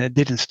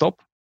didn't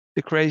stop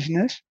the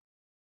craziness.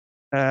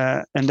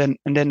 And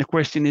then the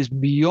question is,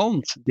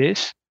 beyond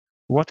this,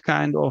 what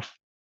kind of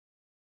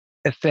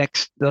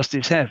effects does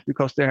this have?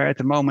 Because there at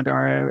the moment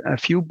are a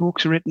few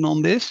books written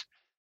on this,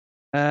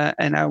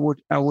 and I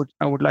would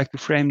like to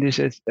frame this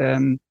as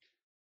kind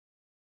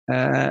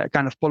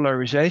of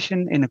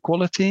polarization,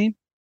 inequality,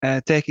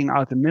 taking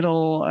out the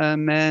middle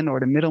man or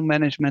the middle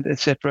management,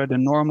 etc. The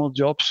normal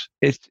jobs.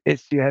 It's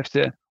you have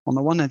to, on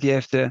the one hand, you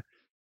have the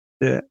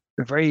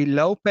very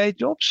low paid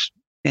jobs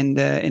in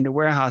the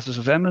warehouses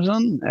of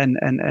Amazon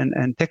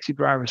and taxi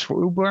drivers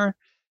for Uber.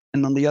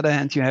 And on the other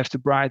hand, you have the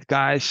bright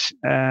guys.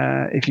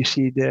 If you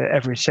see the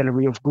average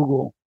salary of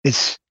Google,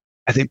 it's,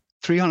 I think,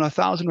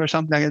 300,000 or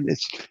something like that.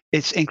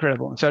 It's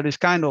incredible. So this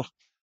kind of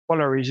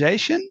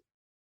polarization,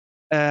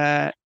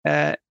 and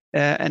I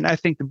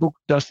think the book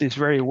does this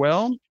very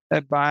well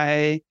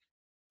by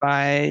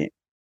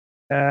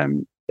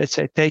let's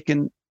say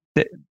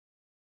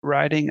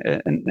writing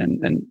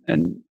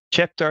an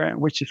chapter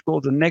which is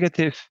called the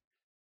negative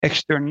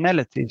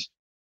externalities.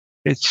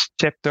 It's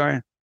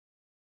chapter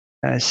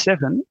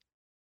 7,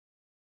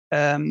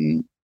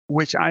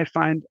 which I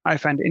find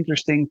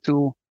interesting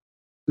to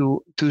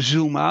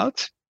zoom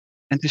out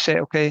and to say,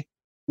 okay,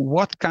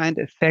 what kind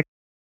of effect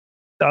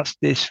does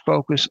this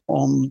focus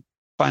on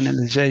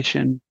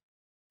finalization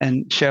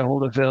and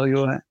shareholder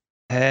value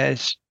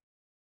has,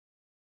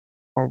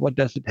 or what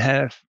does it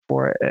have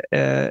for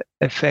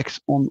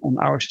effects on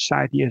our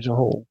society as a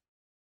whole?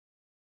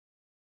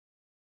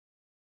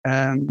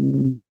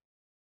 And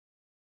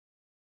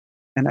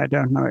I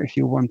don't know if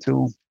you want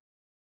to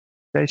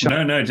say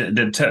something. No.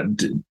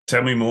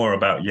 Tell me more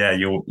about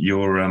your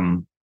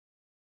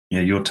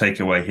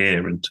takeaway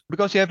here. And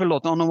because you have a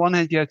lot. On the one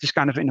hand, you have this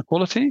kind of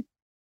inequality.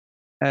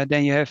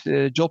 Then you have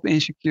the job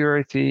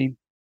insecurity,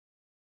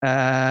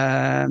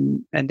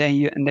 and then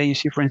you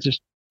see, for instance,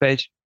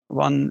 page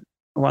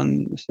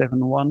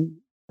 171.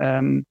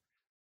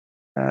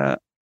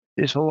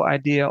 This whole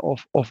idea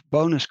of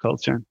bonus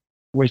culture,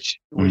 which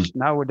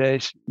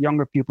nowadays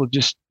younger people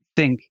just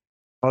think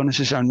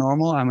bonuses are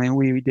normal. I mean,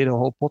 we did a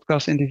whole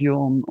podcast interview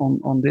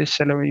on this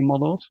salary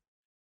models.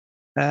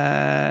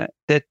 That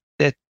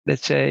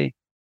let's say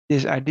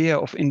this idea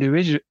of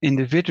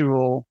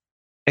individual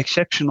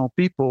exceptional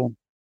people,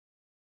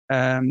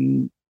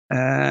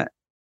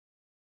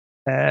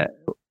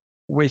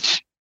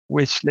 which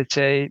let's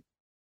say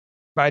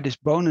by these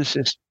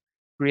bonuses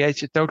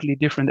creates a totally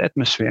different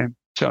atmosphere.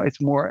 So it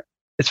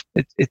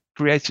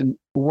creates a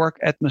work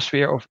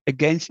atmosphere of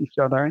against each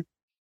other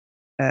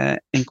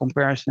in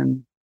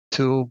comparison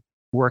to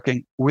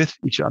working with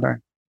each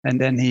other. And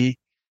then he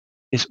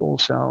is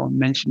also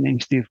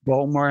mentioning Steve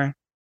Ballmer,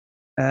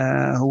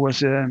 who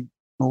was a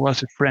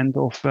friend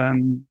of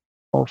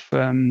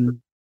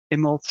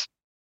Immelt,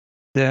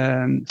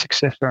 the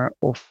successor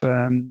of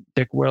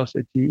Jack Welch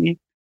at GE.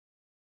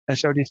 And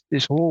so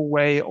this whole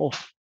way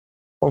of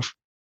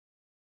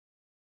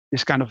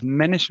this kind of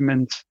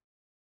management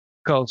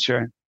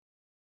culture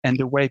and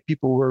the way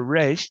people were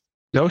raised,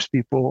 those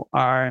people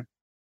are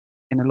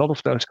in a lot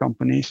of those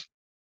companies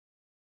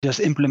just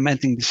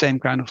implementing the same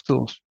kind of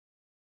tools.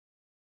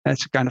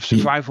 It's a kind of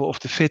survival of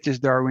the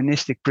fittest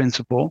Darwinistic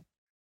principle.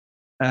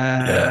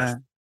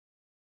 And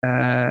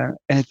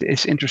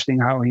it's interesting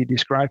how he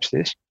describes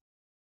this.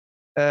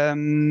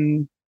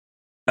 It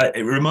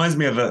reminds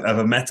me of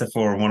a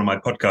metaphor one of my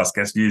podcast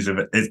guests used of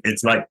it.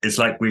 It's like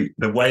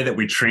the way that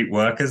we treat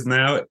workers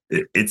now.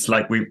 It's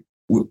like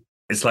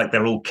it's like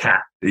they're all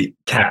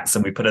cats,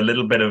 and we put a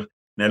little bit of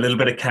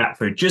cat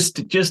food just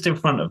in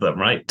front of them,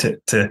 right?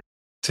 To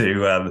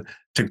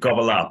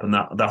gobble up, and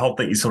that the whole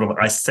thing is sort of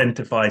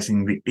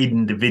incentivizing the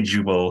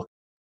individual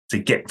to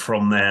get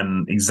from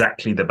them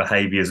exactly the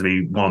behaviors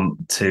we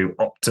want to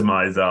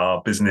optimize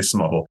our business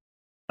model.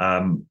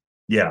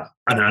 Yeah,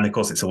 and of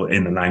course it's all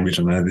in the language.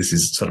 I know this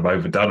is sort of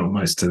overdone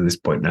almost to this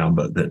point now,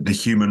 but the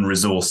human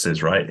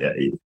resources, right?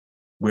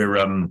 We're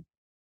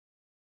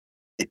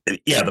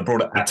the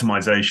broader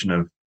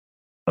atomization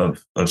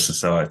of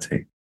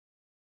society.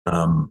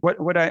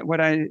 What I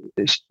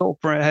saw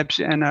perhaps,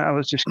 and I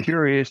was just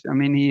curious. I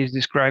mean, he is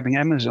describing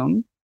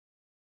Amazon.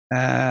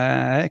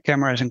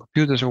 Cameras and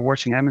computers are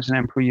watching Amazon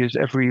employees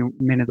every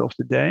minute of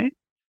the day.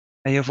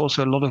 And you have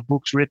also a lot of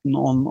books written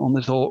on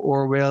this whole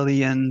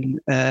Orwellian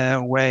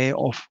way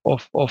of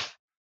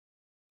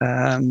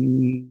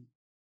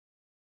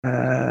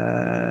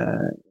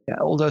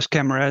all those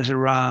cameras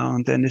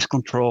around and this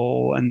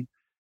control and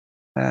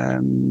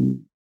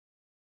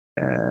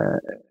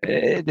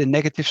the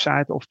negative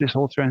side of this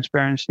whole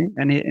transparency.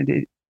 And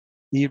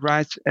he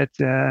writes at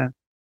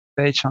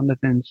page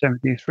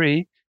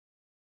 173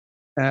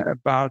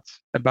 about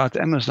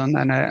Amazon,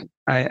 and I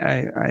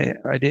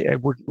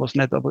was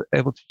not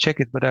able to check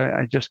it, but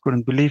I just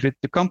couldn't believe it.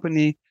 The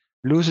company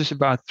loses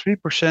about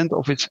 3%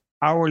 of its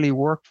hourly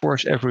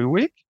workforce every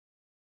week,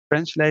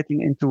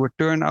 translating into a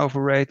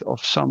turnover rate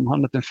of some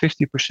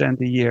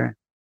 150% a year.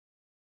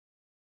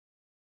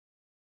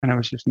 And I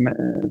was just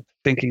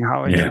thinking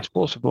how it is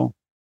possible.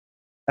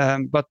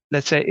 But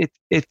let's say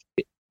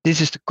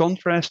this is the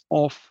contrast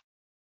of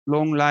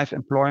long life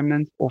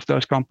employment of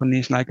those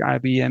companies like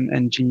IBM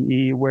and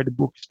GE, where the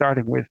book is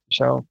starting with.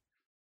 So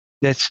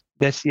that's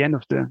the end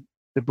of the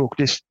book.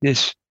 This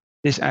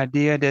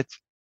idea that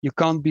you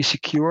can't be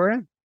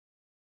secure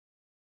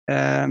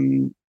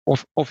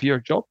of your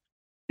job.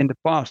 In the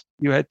past,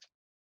 you had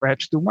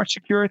perhaps too much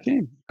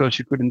security because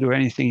you couldn't do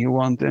anything you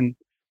want, and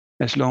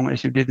as long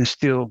as you didn't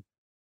steal,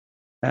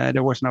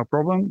 there was no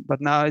problem. But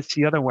now it's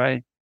the other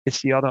way.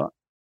 It's the other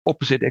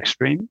opposite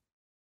extreme,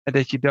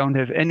 that you don't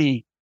have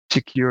any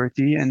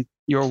security and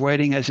you're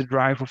waiting as a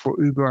driver for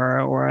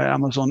Uber or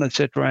Amazon,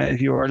 etc. If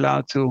you're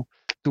allowed to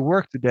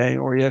work today,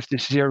 or you have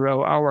this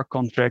 0-hour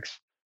contracts,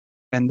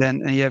 and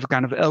then you have a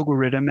kind of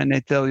algorithm, and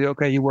they tell you,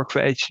 okay, you work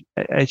for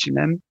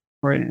H&M,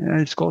 or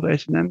it's called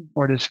H&M,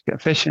 or this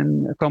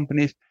fashion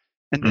companies,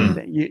 and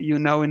then you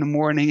know in the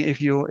morning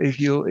if you have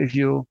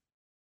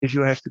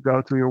to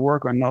go to your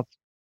work or not,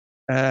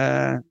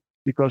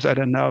 because I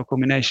don't know, a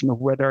combination of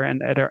weather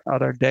and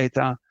other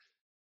data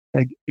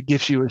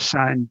gives you a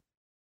sign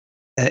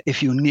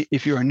if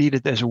you are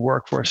needed as a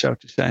workforce, so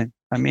to say.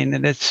 I mean,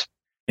 and it's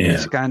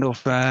kind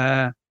of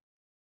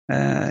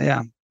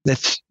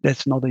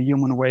that's not a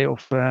human way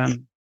of.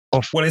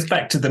 Well, it's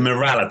back to the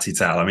morality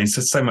tale. I mean,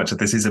 so much of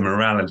this is a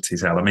morality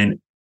tale. I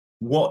mean,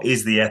 what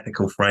is the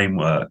ethical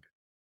framework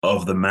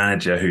of the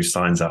manager who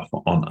signs up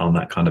on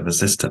that kind of a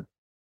system?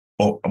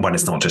 Or when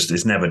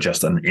it's never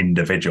just an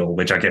individual,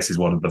 which I guess is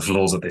one of the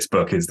flaws of this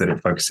book, is that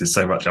it focuses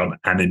so much on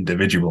an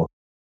individual.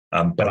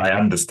 But I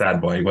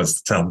understand why he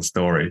wants to tell the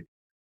story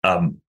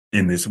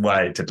in this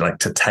way,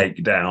 to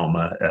take down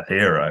a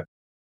hero.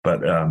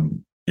 But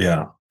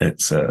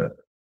it's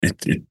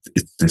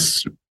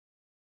this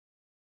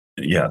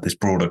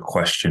broader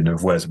question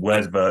of where's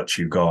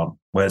virtue gone?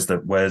 Where's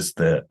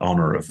the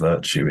honor of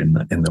virtue in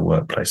the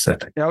workplace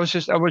setting? Yeah,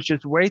 I was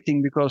just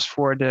waiting because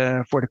for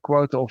the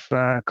quote of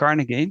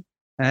Carnegie,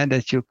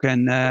 that you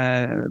can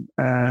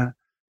that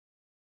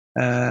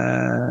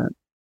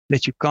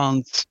you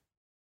can't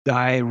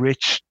die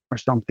rich or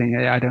something.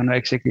 I don't know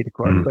exactly the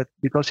quote, but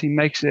because he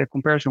makes a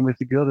comparison with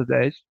the Gilded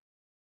Age,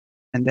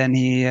 and then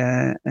he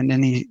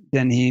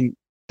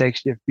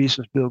takes Jeff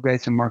Bezos, Bill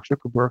Gates, and Mark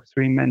Zuckerberg,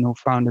 three men who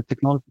founded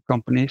technology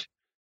companies,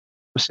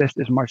 possessed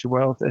as much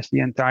wealth as the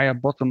entire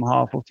bottom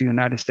half of the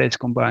United States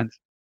combined.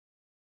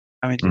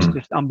 I mean, it's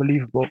just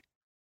unbelievable.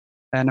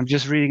 And I'm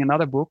just reading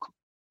another book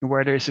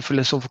where there is a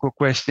philosophical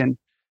question: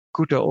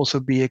 could there also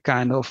be a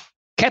kind of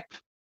cap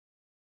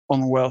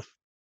on wealth?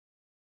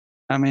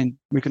 I mean,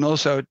 we can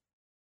also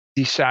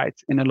decide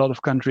in a lot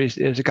of countries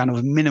there's a kind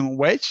of minimum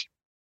wage.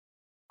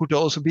 Could there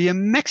also be a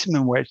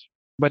maximum wage?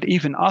 But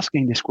even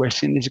asking this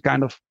question is a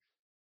kind of,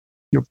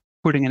 you're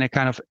putting in a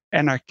kind of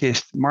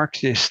anarchist,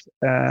 Marxist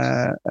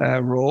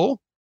role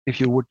if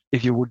you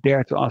would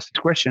dare to ask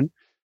this question.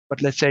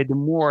 But let's say the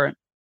more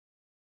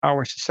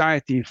our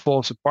society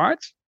falls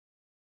apart,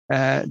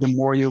 the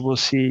more you will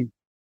see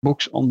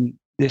books on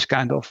this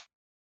kind of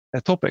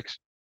topics.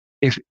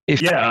 I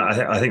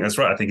think that's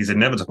right. I think it's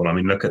inevitable. I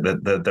mean, look at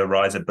the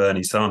rise of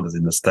Bernie Sanders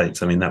in the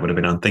States. I mean, that would have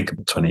been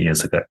unthinkable 20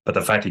 years ago. But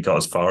the fact he got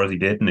as far as he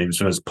did and he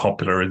was as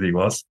popular as he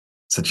was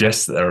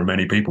suggests that there are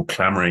many people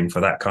clamoring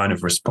for that kind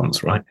of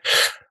response, right?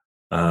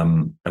 A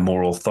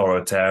more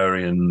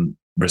authoritarian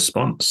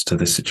response to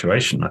this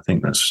situation. I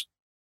think that's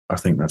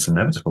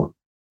inevitable.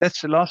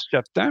 That's the last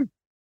chapter,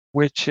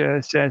 which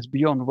says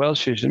beyond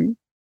Welshism,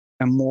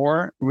 a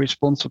more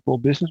responsible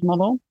business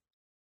model.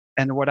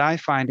 And what I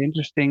find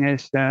interesting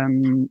is,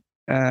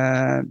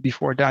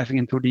 before diving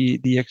into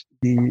the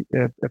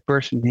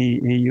person he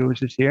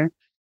uses here,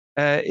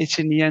 it's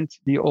in the end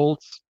the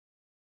old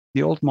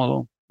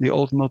model, the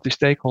old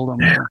multi-stakeholder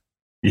model.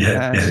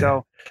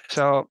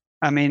 So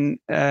I mean,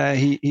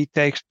 he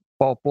takes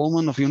Paul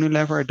Polman of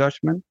Unilever, a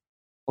Dutchman,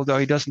 although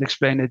he doesn't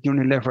explain that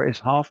Unilever is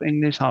half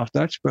English, half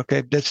Dutch.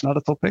 Okay, that's not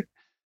a topic.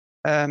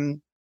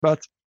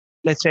 But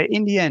let's say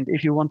in the end,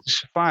 if you want to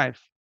survive,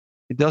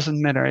 it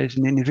doesn't matter as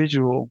an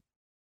individual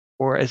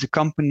or as a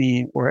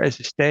company or as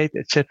a state,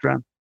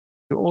 etc.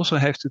 You also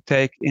have to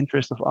take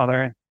interest of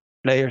other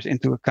players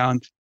into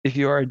account. If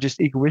you are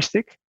just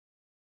egoistic,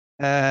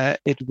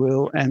 it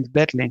will end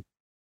badly.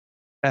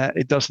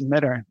 It doesn't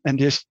matter. And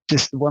just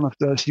one of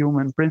those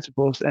human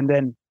principles. And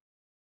then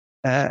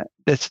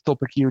that's the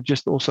topic you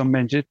just also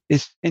mentioned.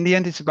 Is in the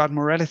end, it's about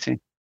morality.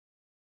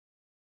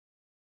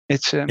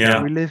 It's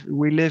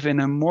we live in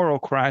a moral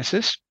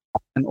crisis,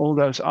 and all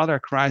those other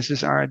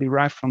crises are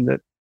derived from that.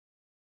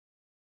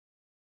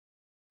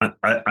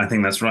 I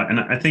think that's right, and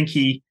I think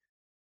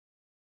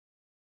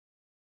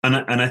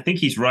I think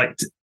he's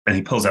right. And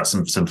he pulls out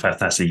some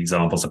fantastic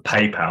examples of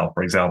PayPal,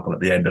 for example,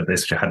 at the end of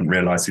this, which I hadn't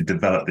realized he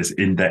developed this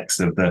index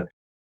of the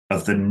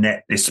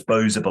net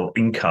disposable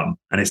income,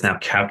 and it's now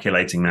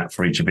calculating that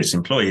for each of its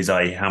employees,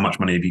 i.e., how much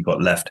money have you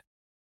got left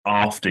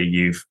after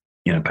you've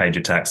paid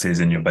your taxes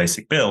and your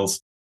basic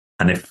bills.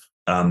 And if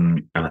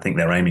and I think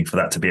they're aiming for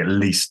that to be at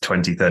least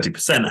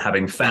 20-30%,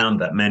 having found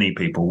that many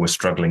people were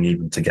struggling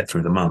even to get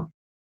through the month.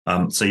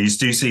 So you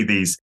do see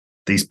these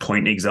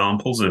point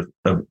examples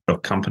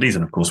of companies,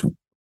 and of course,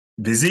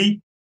 Visi,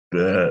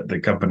 the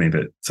company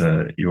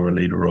that you're a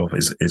leader of,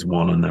 is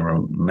one, and there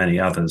are many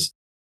others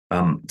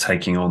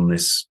taking on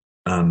this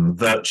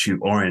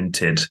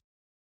virtue-oriented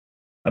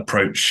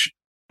approach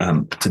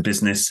to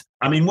business.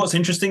 I mean, what's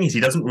interesting is he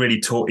doesn't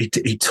really talk.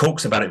 He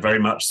talks about it very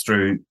much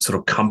through sort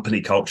of company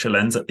culture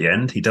lens at the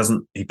end. He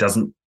doesn't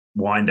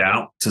wind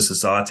out to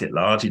society at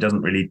large. He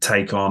doesn't really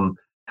take on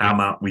how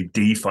might we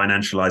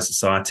definancialize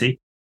society.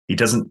 He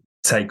doesn't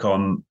take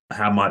on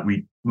how might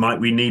we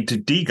need to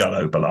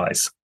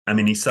deglobalize. I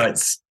mean, he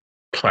cites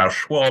Klaus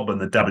Schwab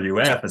and the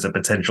WF as a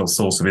potential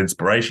source of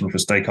inspiration for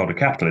stakeholder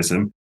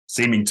capitalism,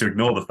 seeming to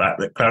ignore the fact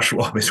that Klaus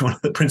Schwab is one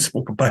of the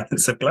principal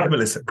components of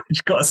globalism,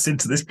 which got us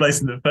into this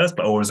place in the first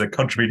place, or was a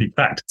contributing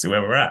factor to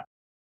where we're at.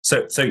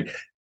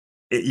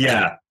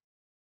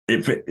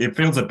 It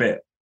feels a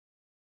bit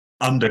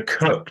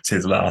undercooked,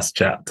 his last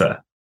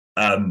chapter.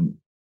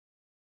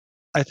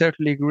 I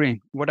totally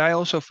agree. What I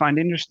also find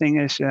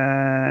interesting is,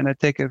 and I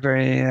take I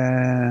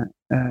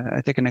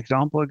take an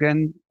example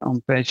again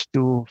on page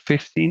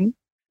 215,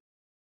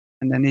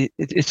 and then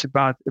it's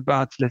about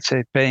let's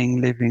say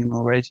paying living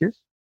wages,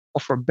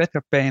 offer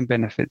better pay and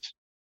benefits.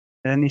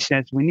 And he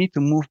says we need to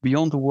move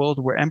beyond the world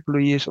where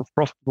employees of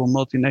profitable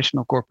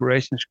multinational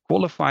corporations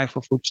qualify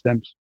for food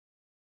stamps,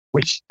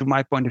 which to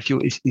my point of view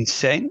is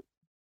insane.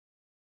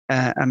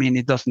 I mean,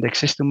 it doesn't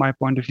exist to my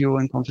point of view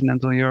in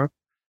continental Europe.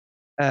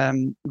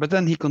 But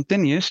then he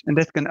continues, and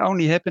that can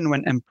only happen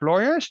when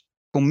employers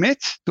commit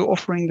to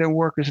offering their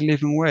workers a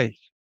living wage.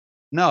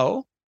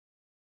 No,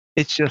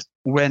 it's just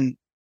when,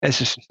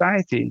 as a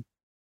society,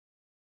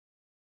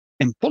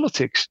 in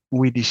politics,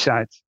 we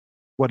decide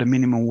what a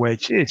minimum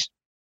wage is,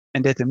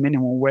 and that the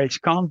minimum wage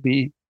can't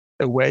be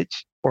a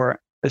wage or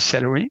a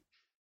salary,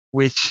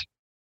 where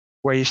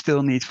you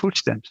still need food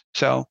stamps.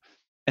 So,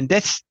 and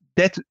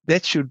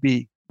that should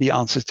be the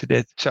answer to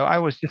that. So I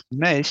was just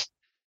amazed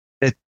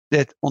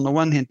that on the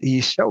one hand, he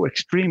is so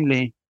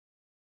extremely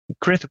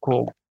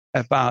critical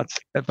about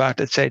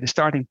let's say the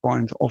starting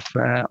point of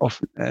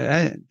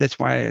that's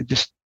why I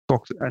just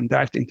talked and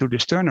dived into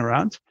this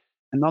turnaround.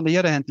 And on the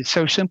other hand, it's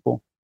so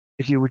simple.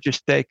 If you would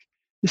just take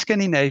the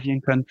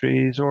Scandinavian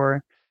countries, or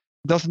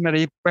it doesn't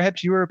matter,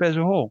 perhaps Europe as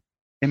a whole.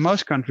 In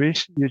most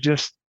countries, you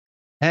just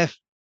have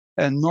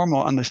a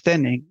normal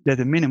understanding that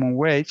the minimum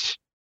wage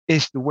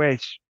is the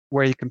wage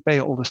where you can pay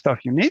all the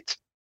stuff you need.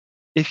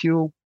 If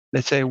you,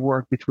 let's say,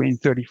 work between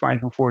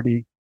 35 and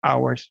 40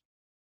 hours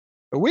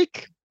a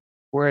week,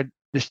 where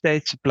the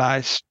state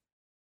supplies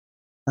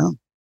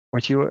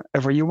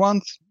whatever you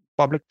want,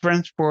 public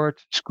transport,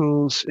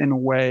 schools in a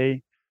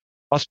way,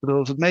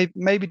 hospitals. It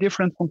may be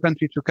different from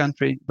country to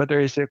country, but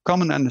there is a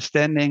common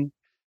understanding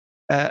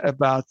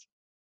about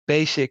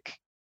basic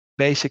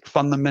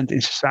fundament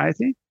in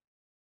society,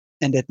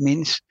 and that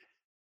means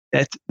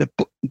that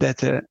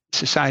the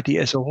society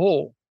as a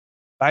whole,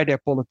 by their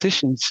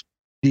politicians,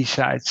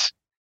 decides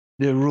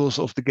the rules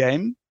of the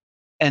game,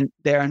 and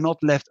they are not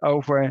left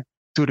over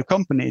to the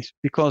companies,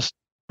 because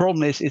the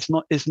problem is it's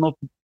not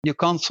you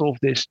can't solve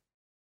this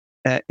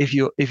if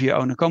you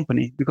own a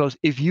company, because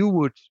if you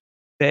would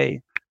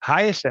pay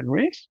higher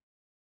salaries,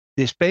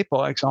 this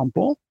PayPal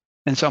example,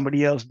 and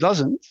somebody else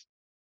doesn't,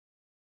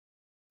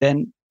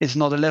 then it's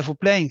not a level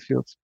playing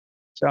field.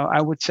 So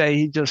I would say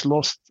he just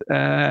lost.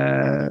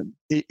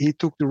 He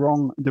took the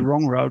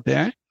wrong road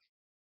there,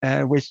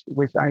 which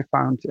I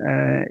found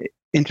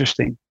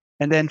interesting.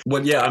 And then,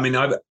 well, yeah, I mean,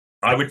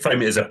 I would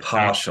frame it as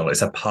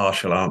it's a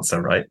partial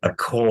answer, right? Of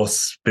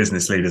course,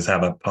 business leaders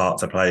have a part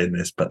to play in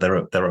this, but there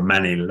are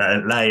many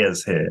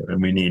layers here,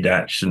 and we need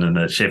action and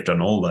a shift on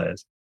all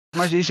layers.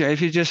 Much easier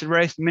if you just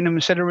raise the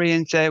minimum salary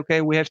and say,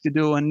 okay, we have to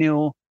do a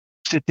new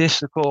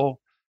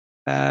statistical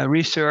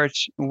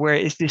research. Where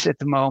is this at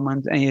the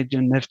moment? And you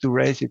just have to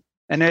raise it.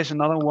 And there's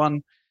another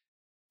one.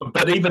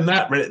 But even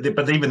that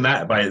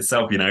by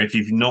itself, if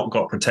you've not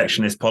got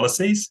protectionist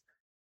policies,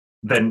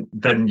 then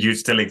you're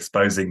still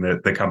exposing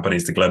the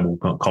companies to global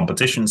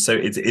competition. So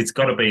it's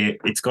got to be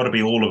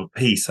all of a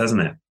piece,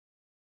 hasn't it?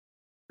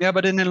 Yeah,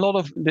 but in a lot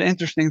of the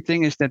interesting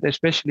thing is that,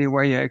 especially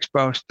where you're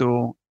exposed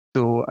to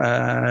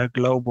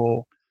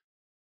global,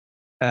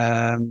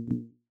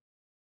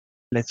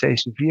 let's say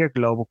severe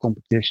global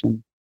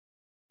competition,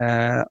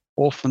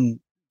 often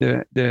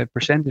the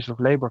percentage of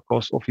labor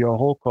cost of your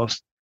whole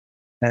cost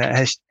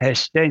has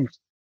changed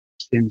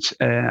since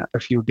a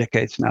few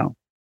decades now.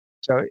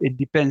 So it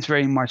depends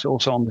very much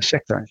also on the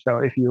sector. So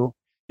if you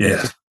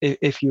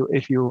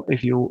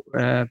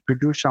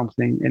produce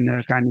something in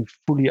a kind of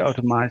fully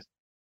automated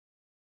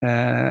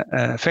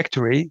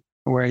factory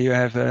where you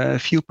have a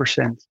few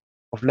percent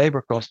of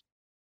labor cost,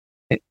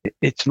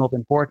 it's not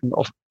important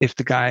if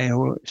the guy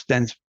who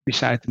stands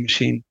beside the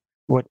machine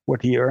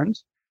what he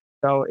earns.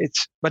 So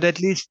but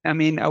at least, I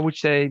mean, I would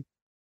say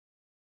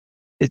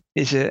it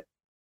is a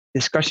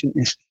discussion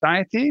in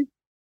society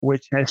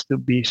which has to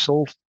be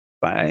solved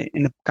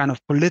in a kind of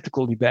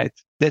political debate.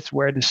 That's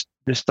where the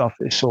stuff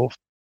is solved.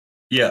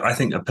 Yeah, I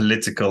think a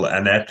political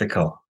and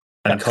ethical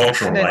and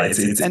cultural, right?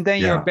 And then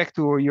you're back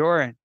to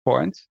your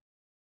point.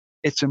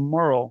 It's a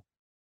moral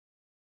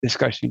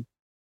discussion.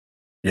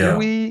 Yeah. Do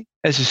we,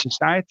 as a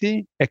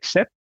society,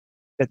 accept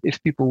that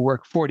if people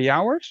work 40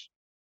 hours,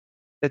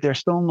 that they're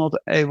still not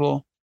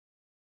able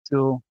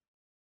to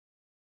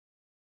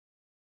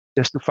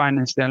just to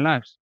finance their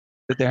lives,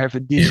 that they have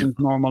a decent,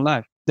 normal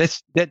life?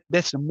 That's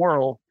the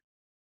moral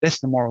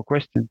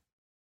question.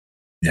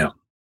 Yeah,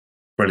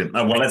 brilliant.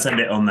 Oh, well, let's end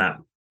it on that.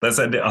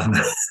 Because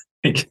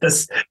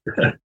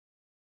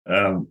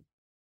I've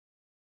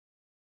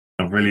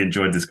really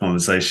enjoyed this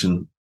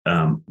conversation.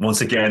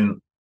 Once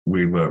again,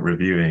 we were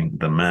reviewing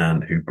The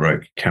Man Who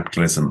Broke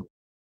Capitalism,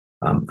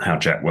 how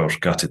Jack Welch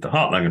gutted the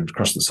heart, lung, and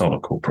crushed the soul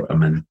of corporate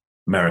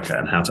America,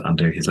 and how to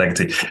undo his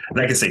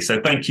legacy. So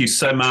thank you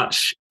so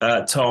much,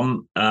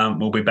 Tom.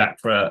 We'll be back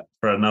for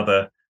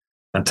another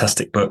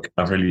fantastic book.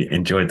 I've really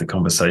enjoyed the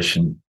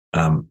conversation,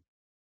 and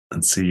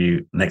see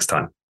you next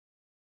time.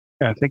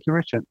 Yeah, thank you,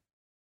 Richard.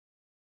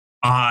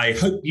 I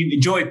hope you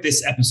enjoyed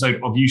this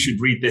episode of You Should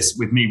Read This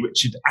with me,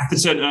 Richard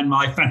Atherton, and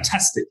my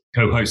fantastic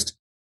co-host,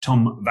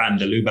 Tom van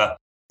der Lubbe.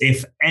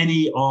 If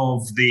any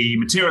of the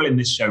material in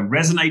this show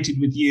resonated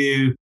with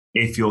you,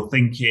 if you're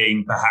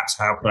thinking, perhaps,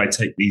 how could I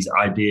take these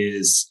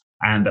ideas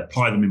and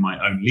apply them in my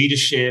own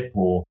leadership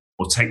or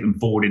take them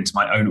forward into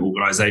my own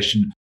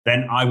organization,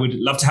 then I would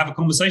love to have a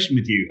conversation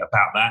with you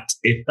about that.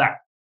 If that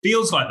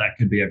feels like that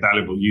could be a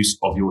valuable use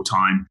of your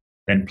time,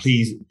 then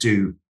please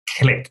do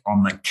click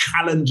on the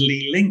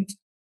Calendly link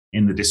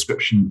in the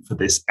description for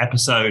this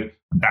episode.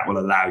 And that will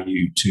allow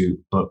you to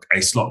book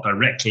a slot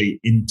directly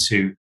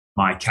into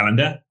my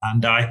calendar.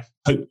 And I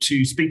hope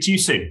to speak to you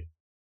soon.